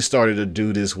said that they started to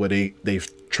do this where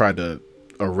they've tried to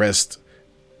arrest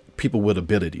people with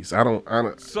abilities. I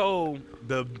don't. So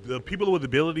the people with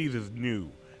abilities is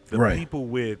new. The people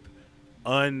with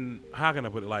how can I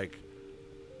put it,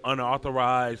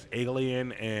 unauthorized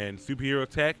alien and superhero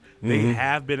tech, they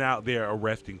have been out there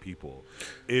arresting people.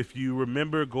 If you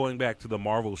remember going back to the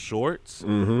Marvel shorts,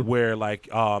 where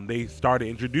they started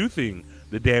introducing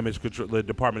the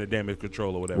Department of Damage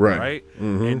Control or whatever, Right. right?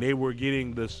 And they were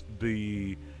getting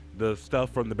the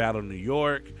stuff from the Battle of New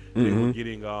York. They were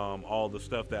getting all the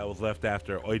stuff that was left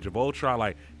after Age of Ultron.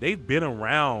 Like, they've been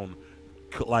around,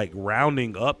 like,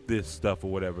 rounding up this stuff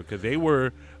or whatever, because they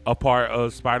were a part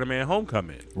of Spider-Man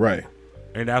Homecoming. Right.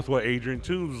 And that's what Adrian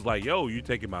Toomes was like, yo, you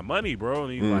taking my money, bro.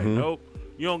 And he's like, nope,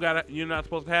 you're not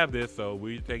supposed to have this, so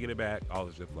we're taking it back, all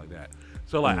this stuff like that.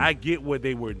 So, like, I get what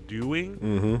they were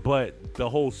doing, but the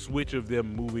whole switch of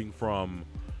them moving from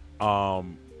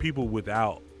people with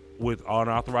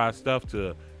unauthorized stuff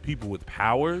to people with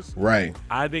powers, Right.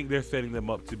 I think they're setting them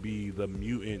up to be the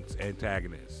mutants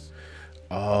antagonists.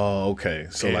 Oh, okay.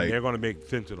 So And like, they're going to make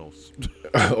Sentinels.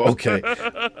 okay,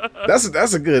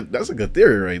 that's a good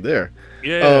theory right there.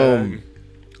 Yeah.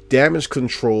 Damage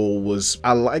Control was,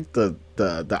 I like the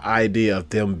idea of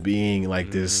them being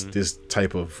like this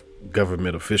type of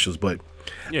government officials, but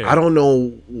Yeah. I don't know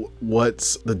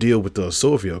what's the deal with the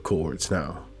Sokovia Accords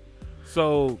now.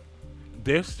 So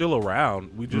they're still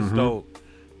around. We just don't,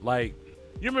 like,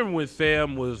 you remember when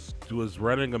Sam was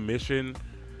running a mission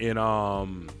in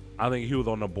I think he was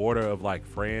on the border of like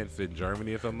France and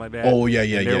Germany or something like that. Oh yeah,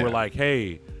 and they were like,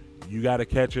 hey, you got to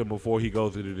catch him before he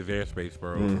goes into this airspace,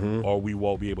 bro, or we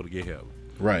won't be able to get him.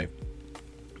 Right.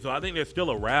 So I think they're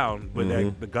still around, but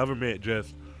that the government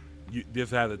just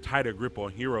has a tighter grip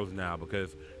on heroes now,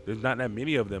 because there's not that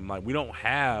many of them. Like, we don't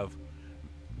have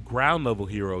ground level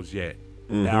heroes yet.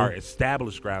 That are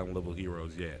established ground level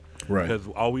heroes yet. Right. Because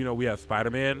all we know, we have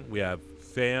Spider-Man, we have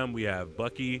Sam, we have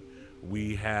Bucky,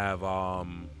 we have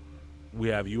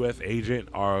U.S. Agent,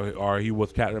 or he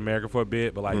was Captain America for a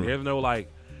bit, but like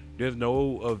there's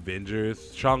no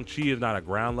Avengers. Shang-Chi is not a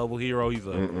ground level hero. He's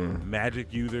a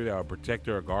magic user, or a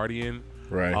protector, or guardian.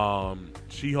 Right.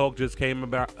 She-Hulk just came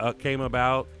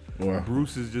about. Well,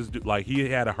 Bruce is just like, he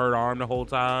had a hurt arm the whole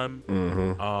time.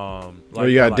 well,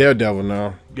 you got Daredevil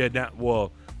now. Yeah,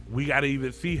 well, we got to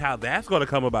even see how that's going to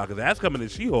come about, because that's coming to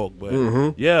She-Hulk. But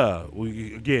yeah,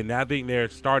 I think they're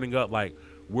starting up, like,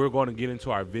 we're going to get into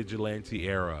our vigilante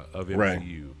era of MCU.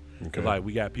 Right. Okay. Like,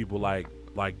 we got people like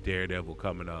Daredevil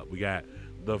coming up. We got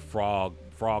the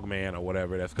Frogman or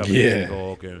whatever that's coming to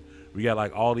She-Hulk, and we got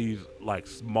like all these like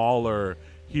smaller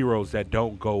heroes that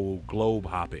don't go globe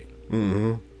hopping.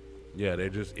 Yeah, they're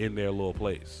just in their little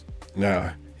place.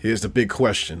 Now, here's the big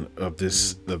question of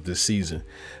this season.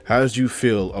 How did you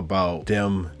feel about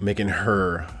them making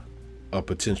her a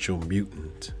potential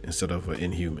mutant instead of an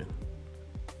Inhuman?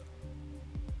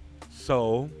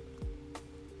 So,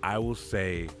 I will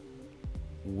say,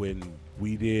 when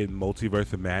we did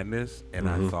Multiverse of Madness and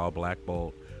I saw Black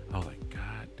Bolt, I was like,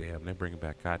 God damn, they're bringing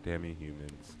back goddamn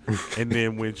Inhumans. And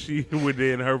then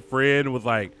when her friend was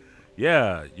like,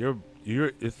 yeah,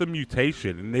 it's a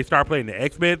mutation, and they start playing the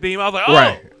X-Men theme, I was like, oh,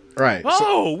 right.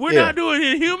 Oh, we're not doing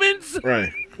Inhumans?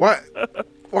 Right.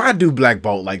 Why do Black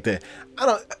Bolt like that? I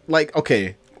don't like.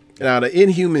 Okay, now the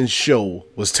Inhumans show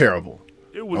was terrible.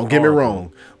 It was don't get me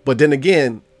wrong, but then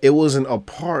again, it wasn't a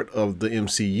part of the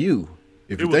MCU.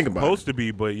 If you think about it, it was supposed to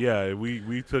be, but yeah,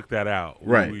 we took that out.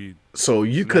 Right. So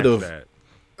you could have. The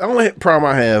only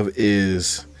problem I have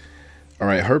is, all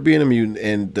right, her being a mutant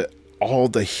and all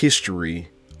the history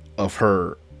of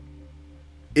her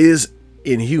is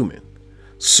Inhuman.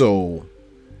 So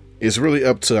it's really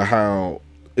up to how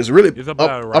it's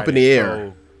up in the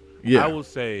air. So I will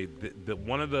say that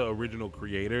one of the original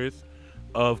creators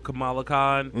of Kamala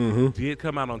Khan did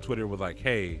come out on Twitter and was like,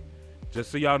 hey,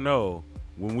 just so y'all know,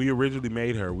 when we originally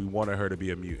made her, we wanted her to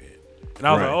be a mutant. And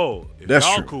I was like, oh, if that's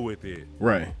y'all true. cool with it.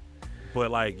 Right.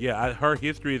 But like, yeah, her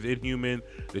history is Inhuman.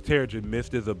 The Terrigen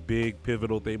Mist is a big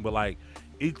pivotal thing, but like,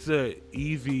 it's a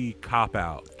easy cop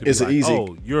out.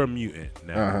 Oh, you're a mutant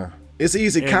now. It's an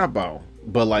easy cop out,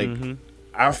 but like,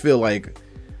 I feel like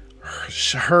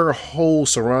her whole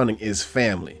surrounding is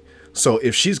family. So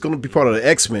if she's gonna be part of the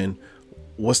X-Men,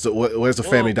 where's the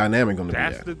family dynamic gonna be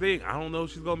at? That's the thing. I don't know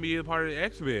if she's gonna be a part of the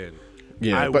X-Men.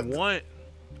 Yeah,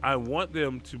 I want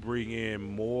them to bring in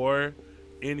more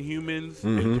Inhumans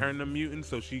and turn them mutants.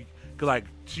 So because like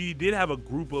she did have a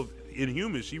group of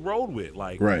Inhumans she rolled with.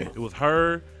 Like it was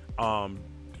her,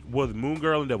 was Moon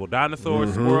Girl and Devil Dinosaur,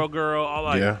 Squirrel Girl. All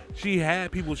like she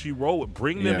had people she rolled with.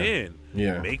 Bring them in.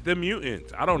 Yeah, make them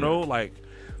mutants. I don't know. Like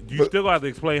you still got to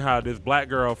explain how this black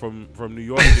girl from New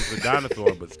York is a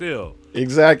dinosaur, but still.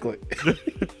 Exactly.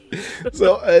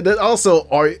 So that also,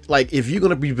 are like, if you're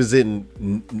gonna be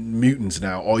presenting mutants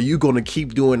now, are you gonna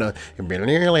keep doing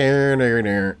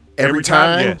every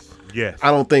time? Yes.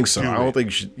 I don't think so. I don't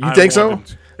think you I think want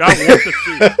so. I want to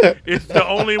see.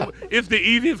 It's the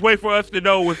easiest way for us to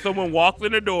know when someone walks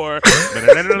in the door.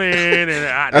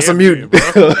 That's a mutant.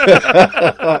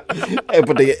 Hey,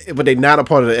 but they not a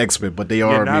part of the X-Men, but they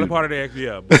are not a part of the X-Men.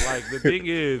 Yeah, but like the thing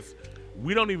is,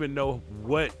 we don't even know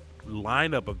what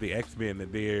lineup of the X-Men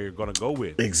that they're gonna go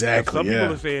with. Exactly. Some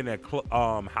people are saying that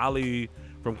Holly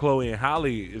from Chloe and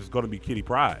Holly is gonna be Kitty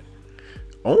Pryde.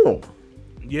 Oh.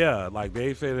 Yeah, like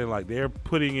they say that like they're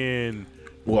putting in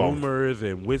rumors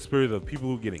and whispers of people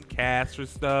who getting cast for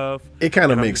stuff. It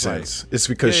kind of makes sense. It's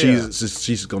because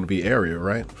she's going to be Ariel,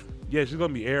 right? Yeah, she's going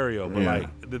to be Ariel. But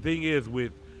like the thing is,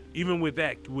 with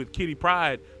Kitty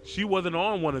Pryde, she wasn't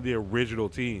on one of the original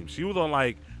teams. She was on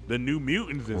like the New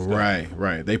Mutants and stuff.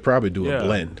 Right. They probably do a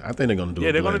blend. I think they're going to do.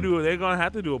 Yeah, they're going to do it. They're going to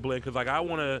have to do a blend because like I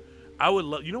would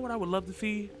love. You know what I would love to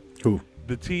see? Who?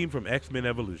 The team from X-Men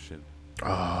Evolution.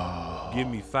 Oh. Give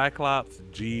me Cyclops,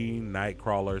 Jean,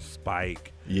 Nightcrawler,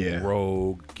 Spike,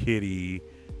 Rogue, Kitty,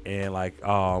 and like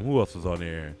who else is on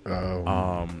there?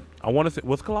 I want to say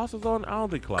was Colossus on? I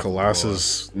don't think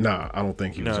Colossus. Nah, I don't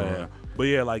think he was on. Yeah. But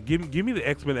yeah, like give me the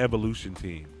X-Men Evolution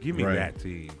team. Give me that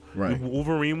team. Right.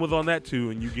 Wolverine was on that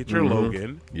too, and you get your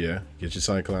Logan. Yeah, get your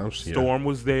Cyclops. Storm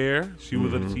was there. She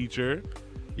was a teacher.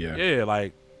 Yeah. Yeah,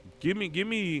 like give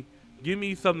me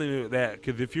something that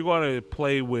because if you're gonna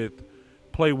play with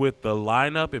the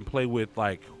lineup and play with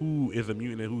like who is a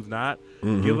mutant and who's not,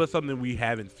 give us something we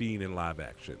haven't seen in live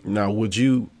action. Now, would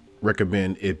you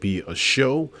recommend it be a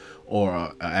show or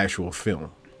an actual film?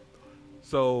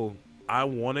 So I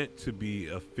want it to be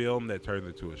a film that turns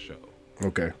into a show.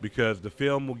 Okay. Because the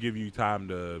film will give you time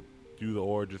to do the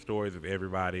origin stories of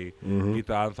everybody, get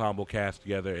the ensemble cast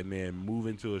together, and then move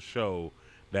into a show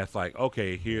that's like,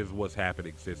 okay, here's what's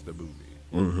happening since the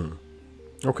movie.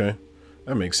 Okay.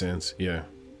 That makes sense. Yeah.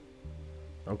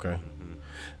 Okay.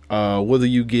 What do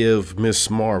you give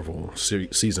Miss Marvel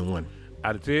season 1?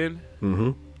 Out of 10?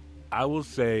 I will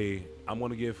say I'm going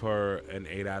to give her an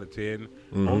 8 out of 10.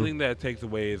 Only thing that takes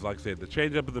away is, like I said, the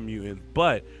change up of the mutants.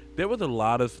 But there was a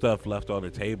lot of stuff left on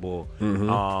the table.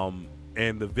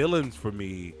 And the villains for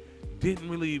me didn't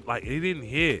really, like, it didn't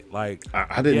hit. Like,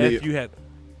 I didn't.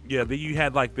 Yes, you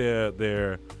had like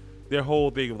their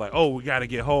whole thing of like, oh, we got to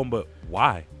get home, but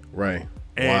why? Right.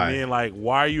 And then like,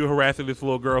 why are you harassing this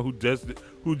little girl who just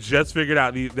figured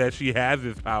out that she has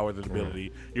this powers and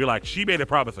ability? You're like, she made a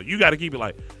promise, so you got to keep it.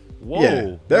 Like, whoa,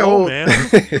 man. That whole thing.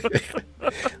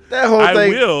 I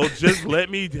will just let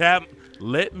me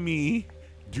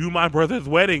do my brother's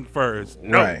wedding first.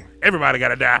 No, everybody got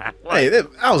to die. Hey, that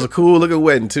was a cool looking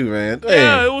wedding too, man. Dang.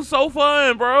 Yeah, it was so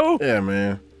fun, bro. Yeah,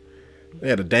 man. They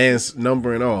had a dance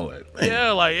number and all that. Man.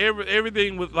 Yeah, like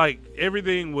everything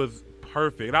was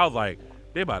perfect. I was like,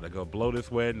 they about to go blow this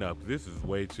wedding up. This is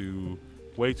way too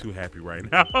happy right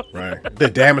now. Right. The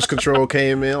damage control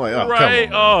came in. Like, oh, right.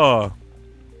 Come on,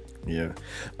 yeah.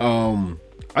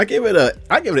 I give it an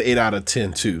 8 out of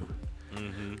 10 too.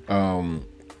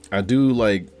 I do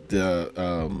like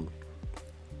the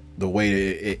way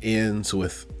it ends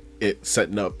with it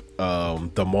setting up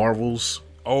the Marvels.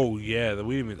 Oh yeah,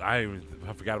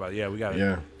 I forgot about it. Yeah, we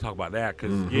gotta talk about that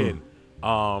because again,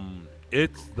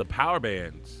 it's the power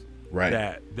bands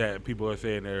that people are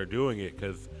saying they're doing it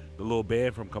because the little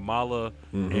band from Kamala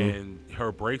and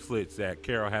her bracelets that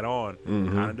Carol had on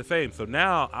kind of the same. So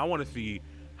now I want to see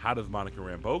how does Monica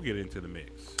Rambeau get into the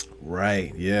mix.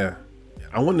 Right. Yeah.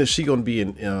 I wonder if she's gonna be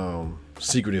in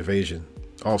Secret Invasion.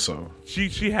 Also,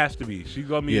 she has to be. She's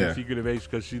gonna be in Secret Invasion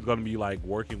because she's gonna be like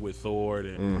working with Sword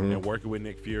and working with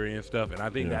Nick Fury and stuff. And I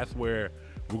think that's where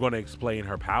we're gonna explain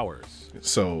her powers.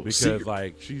 So because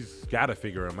like she's got to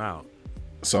figure them out.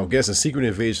 So I'm guessing Secret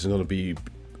Invasion is gonna be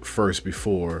first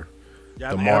before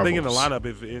the Marvels. I think in the lineup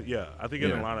the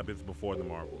lineup is before the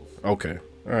Marvels. Okay.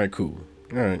 All right. Cool.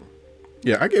 All right.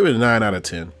 Yeah, I gave it a 9 out of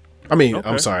 10. I mean,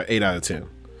 I'm sorry, 8 out of 10.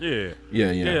 Yeah.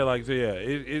 Like so,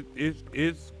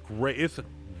 it's great. It's a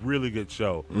really good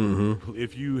show.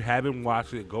 If you haven't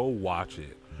watched it, go watch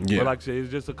it. Yeah. But like I said,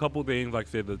 it's just a couple things. Like I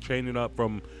said, the changing up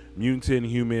from mutant to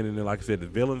human, and then like I said, the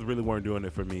villains really weren't doing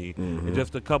it for me. And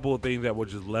just a couple of things that were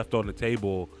just left on the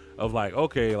table of like,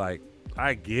 okay, like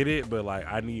I get it, but like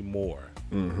I need more.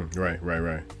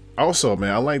 Right. Also,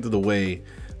 man, I liked the way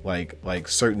like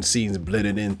certain scenes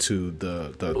blended into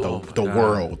the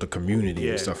world, the community,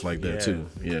 and stuff like that too.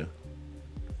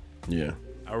 Yeah.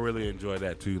 I really enjoyed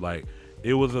that too. Like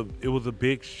it was a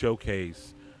big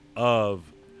showcase of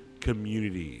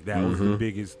community. That was the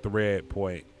biggest thread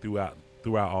point throughout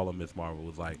all of Miss Marvel.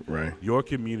 Was like, your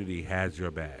community has your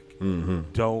back.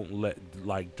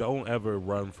 Don't ever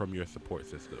run from your support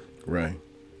system. Right.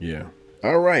 Yeah.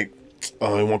 All right. You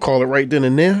want to call it right then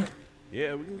and there?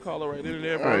 Yeah, we can call it right in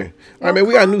there, All bro. right. All right, man.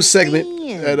 We got a new segment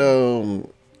that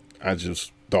I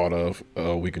just thought of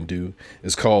we can do.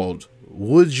 It's called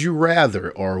Would You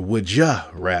Rather or Would Ya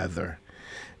Rather?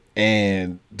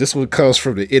 And this one comes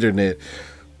from the internet.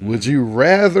 Would you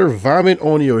rather vomit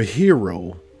on your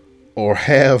hero or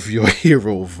have your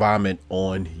hero vomit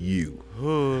on you?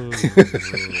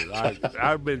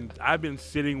 I've been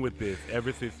sitting with this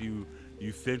ever since you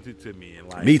sent it to me, and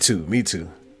like Me too. it's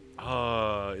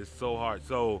so hard.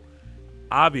 So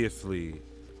obviously,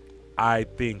 I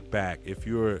think back. If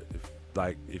you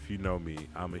know me,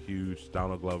 I'm a huge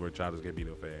Donald Glover and Childish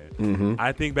Gambino fan. Mm-hmm.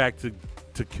 I think back to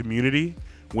Community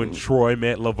when Troy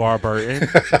met LeVar Burton.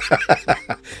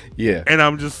 Yeah. And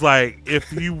I'm just like,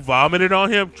 if you vomited on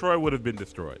him, Troy would have been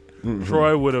destroyed. Mm-hmm.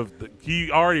 Troy would have.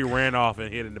 He already ran off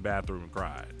and hid in the bathroom and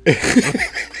cried.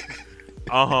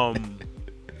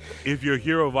 If your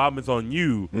hero vomits on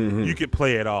you, Mm-hmm. you could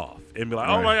play it off and be like,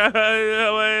 "Oh Right. my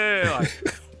god!"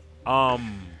 Like,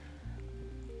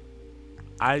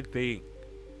 I think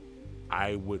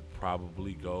I would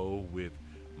probably go with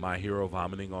my hero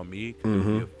vomiting on me because it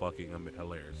would be a fucking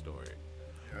hilarious story.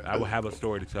 I would have a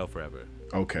story to tell forever.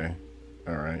 Okay.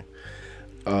 All right.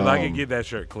 'Cause I can get that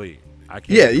shirt clean. I can't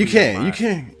Yeah, you clean up can. my- You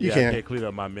can. You I can. can't clean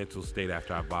up my mental state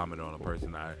after I vomit on a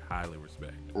person I highly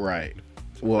respect. Right.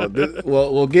 Well,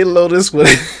 we'll get low this one.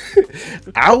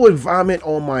 I would vomit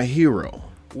on my hero.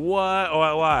 What?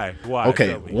 Why? Okay,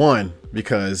 Tell me. one,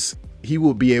 because he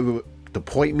will be able to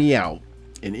point me out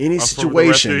in any For the rest of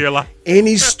situation, your life.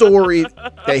 any story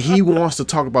that he wants to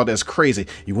talk about that's crazy.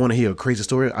 You want to hear a crazy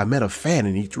story? I met a fan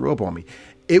and he threw up on me.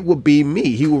 It would be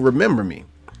me. He will remember me.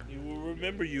 He will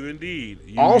remember you indeed.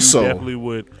 You definitely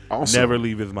would never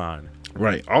leave his mind.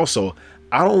 Right. Also,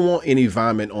 I don't want any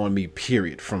vomit on me,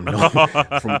 period, from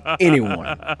from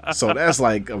anyone. So that's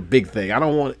like a big thing. I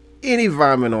don't want any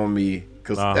vomit on me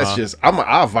because that's just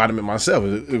I'll vomit myself.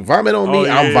 If vomit on me,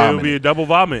 I'm It'll vomiting. be a double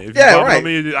vomit. If Yeah, you vomit right.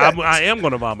 on me, I am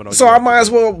going to vomit on So you. I might as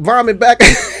well vomit back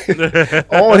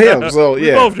on him. So We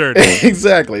yeah, both dirty.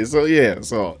 Exactly. So yeah,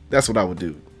 so that's what I would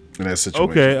do in that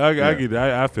situation. Okay, I Yeah. get it.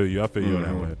 I feel you. I feel you on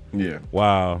that one. Yeah.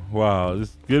 Wow.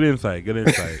 Just good insight.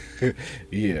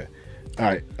 Yeah. All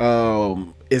right.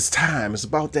 It's time. It's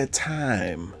about that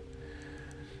time.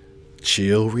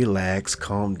 Chill, relax,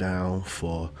 calm down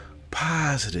for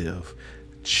positive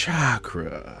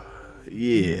chakra.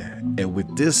 Yeah. And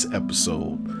with this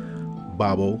episode,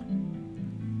 Babo,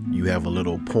 you have a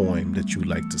little poem that you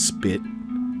like to spit.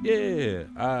 Yeah,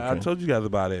 I told you guys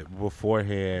about it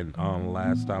beforehand.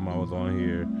 Last time I was on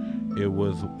here, it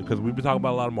was because we've been talking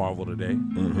about a lot of Marvel today.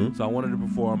 Mm-hmm. So I wanted to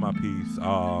perform my piece,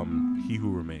 "He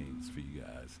Who Remains," for you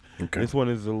guys. Okay. This one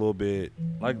is a little bit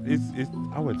like it's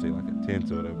I wouldn't say like a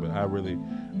tense or whatever,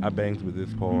 but I banged with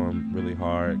this poem really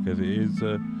hard because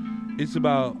it's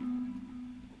about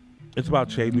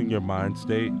changing your mind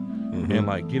state and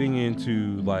like getting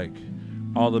into like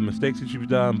all the mistakes that you've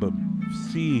done, but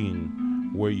seeing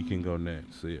where you can go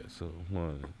next. So yeah, so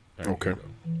one. All right, Okay. here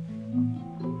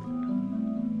we go.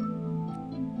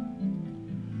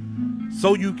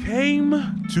 So you came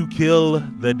to kill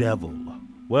the devil.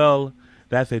 Well,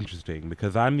 that's interesting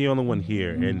because I'm the only one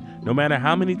here, and no matter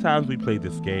how many times we play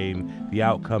this game, the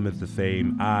outcome is the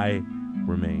same. I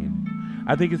remain.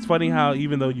 I think it's funny how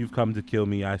even though you've come to kill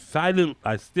me, I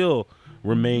still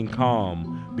remain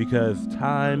calm because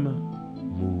time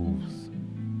moves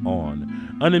on.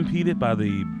 Unimpeded by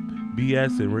the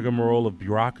BS and rigmarole of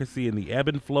bureaucracy, and the ebb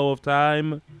and flow of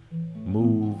time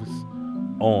moves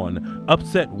on.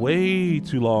 Upset way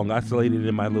too long, isolated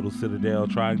in my little citadel,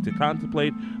 trying to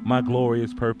contemplate my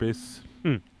glorious purpose.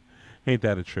 Ain't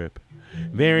that a trip?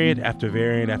 Variant after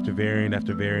variant after variant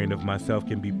after variant of myself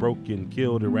can be broken,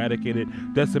 killed, eradicated,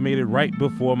 decimated right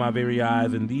before my very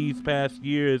eyes. In these past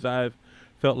years, I've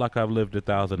felt like I've lived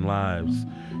 1,000 lives,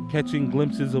 catching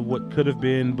glimpses of what could have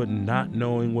been, but not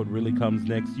knowing what really comes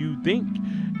next. You think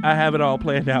I have it all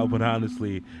planned out, but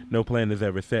honestly, no plan is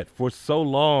ever set. For so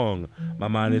long, my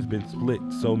mind has been split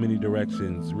so many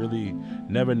directions, really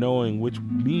never knowing which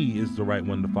me is the right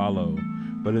one to follow.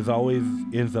 But it always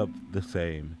ends up the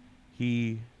same.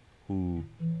 He who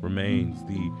remains,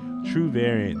 the true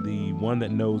variant, the one that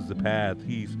knows the path.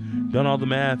 He's done all the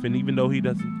math, and even though he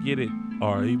doesn't get it,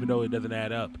 or even though it doesn't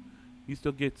add up, he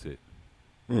still gets it.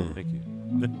 Thank you.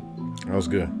 That was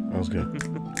good. That was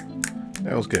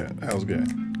good.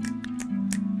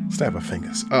 Snap our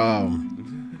fingers.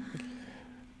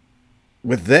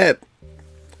 With that,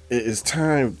 it is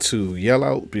time to yell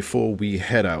out before we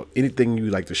head out. Anything you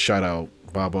like to shout out,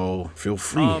 Babo, feel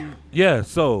free. Yeah,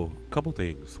 so a couple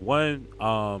things. One,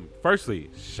 firstly,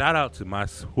 shout out to my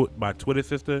Twitter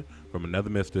sister from another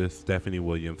Mr. Stephanie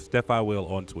Williams. Steph I Will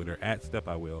on Twitter, at Steph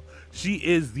I Will. She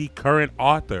is the current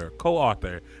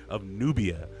co-author of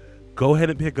Nubia. Go ahead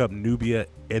and pick up Nubia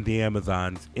and the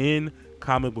Amazons in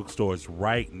comic book stores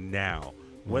right now.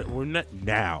 We're not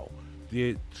now.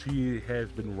 She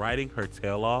has been writing her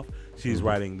tail off. She's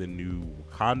writing the new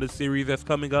Wakanda series that's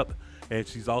coming up, and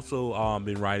she's also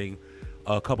been writing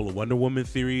a couple of Wonder Woman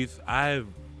series. I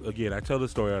tell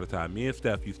this story all the time. Me and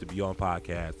Steph used to be on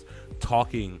podcasts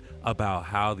talking about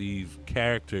how these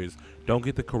characters don't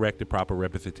get the correct and proper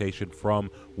representation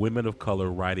from women of color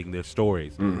writing their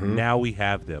stories. Now we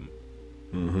have them.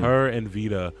 Her and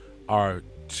Vita are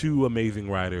two amazing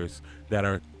writers that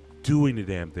are doing the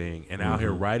damn thing and out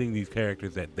here writing these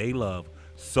characters that they love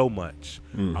so much.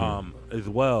 As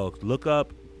well, look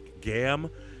up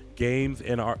Games,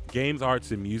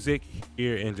 Arts and Music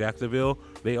here in Jacksonville.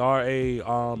 They are a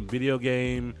video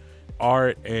game,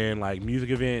 art, and like music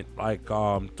event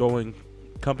throwing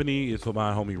company. It's for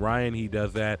my homie Ryan. He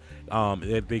does that.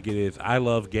 I think it is I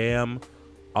Love Gam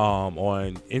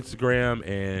on Instagram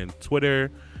and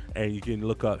Twitter. And you can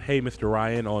look up Hey Mr.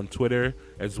 Ryan on Twitter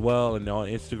as well, and on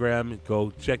Instagram. Go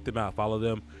check them out, follow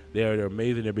them. They're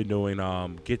amazing. They've been doing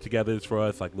get-togethers for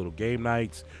us, like little game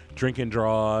nights, drinking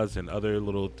draws, and other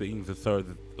little things sort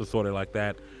of like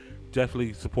that.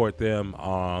 Definitely support them.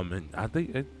 And I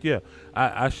think,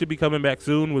 I should be coming back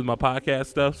soon with my podcast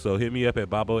stuff. So hit me up at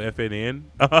Bobo FNN.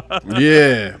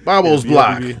 Yeah, Bobo's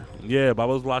Block. Yeah,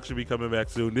 Bobo's Block should be coming back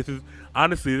soon. This is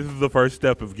the first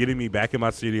step of getting me back in my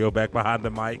studio, back behind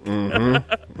the mic.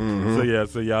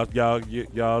 So y'all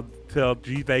tell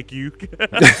G thank you.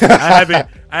 I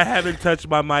haven't touched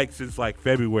my mic since like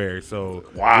February. So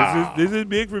wow, this is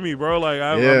big for me, bro. Like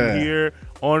I'm here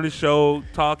on the show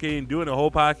talking, doing a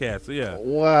whole podcast. So yeah,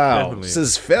 wow, definitely.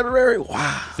 Since February,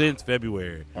 wow, since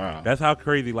February. Wow, that's how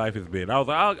crazy life has been. I was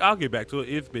like, I'll get back to it.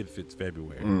 It's been since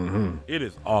February. It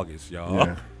is August, y'all.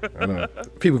 Yeah, I know.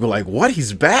 People go like, "What?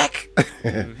 He's back?"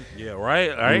 Yeah,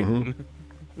 right.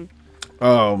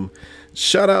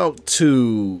 Shout out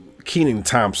to Kenan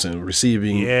Thompson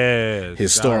receiving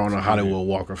his star on the Hollywood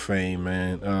Walk of Fame,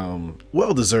 man.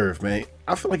 Well deserved, man.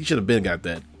 I feel like he should have been got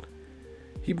that.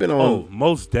 He been on. Oh,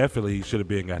 most definitely he should have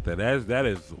been got that. That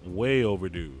is way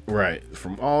overdue. Right,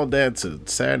 from all that to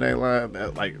Saturday Night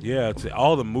Live, to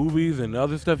all the movies and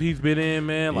other stuff he's been in,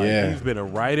 man. He's been a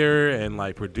writer and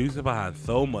like producer behind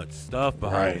so much stuff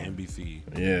behind NBC.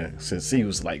 Yeah, since he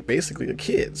was like basically a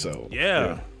kid. So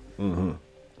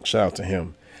shout out to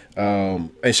him.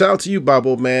 And shout out to you,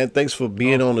 Bobo, man. Thanks for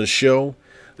being on the show.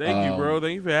 Thank you, bro.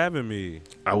 Thank you for having me.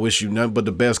 I wish you nothing but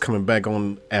the best coming back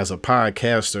on as a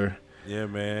podcaster. Yeah,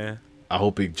 man. I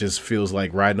hope it just feels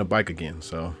like riding a bike again.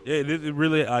 So yeah, it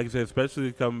really, like I said,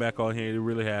 especially coming back on here, it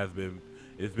really has been.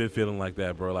 It's been feeling like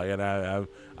that, bro. Like, and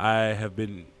I have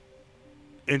been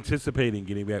anticipating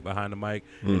getting back behind the mic,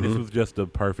 and this was just the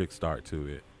perfect start to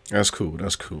it. That's cool.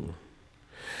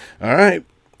 All right.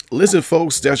 Listen,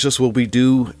 folks, that's just what we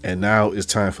do. And now it's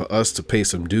time for us to pay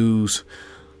some dues.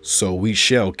 So we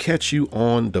shall catch you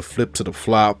on the flip to the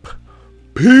flop.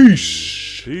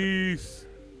 Peace. Peace.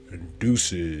 And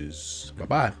deuces.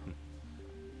 Bye-bye.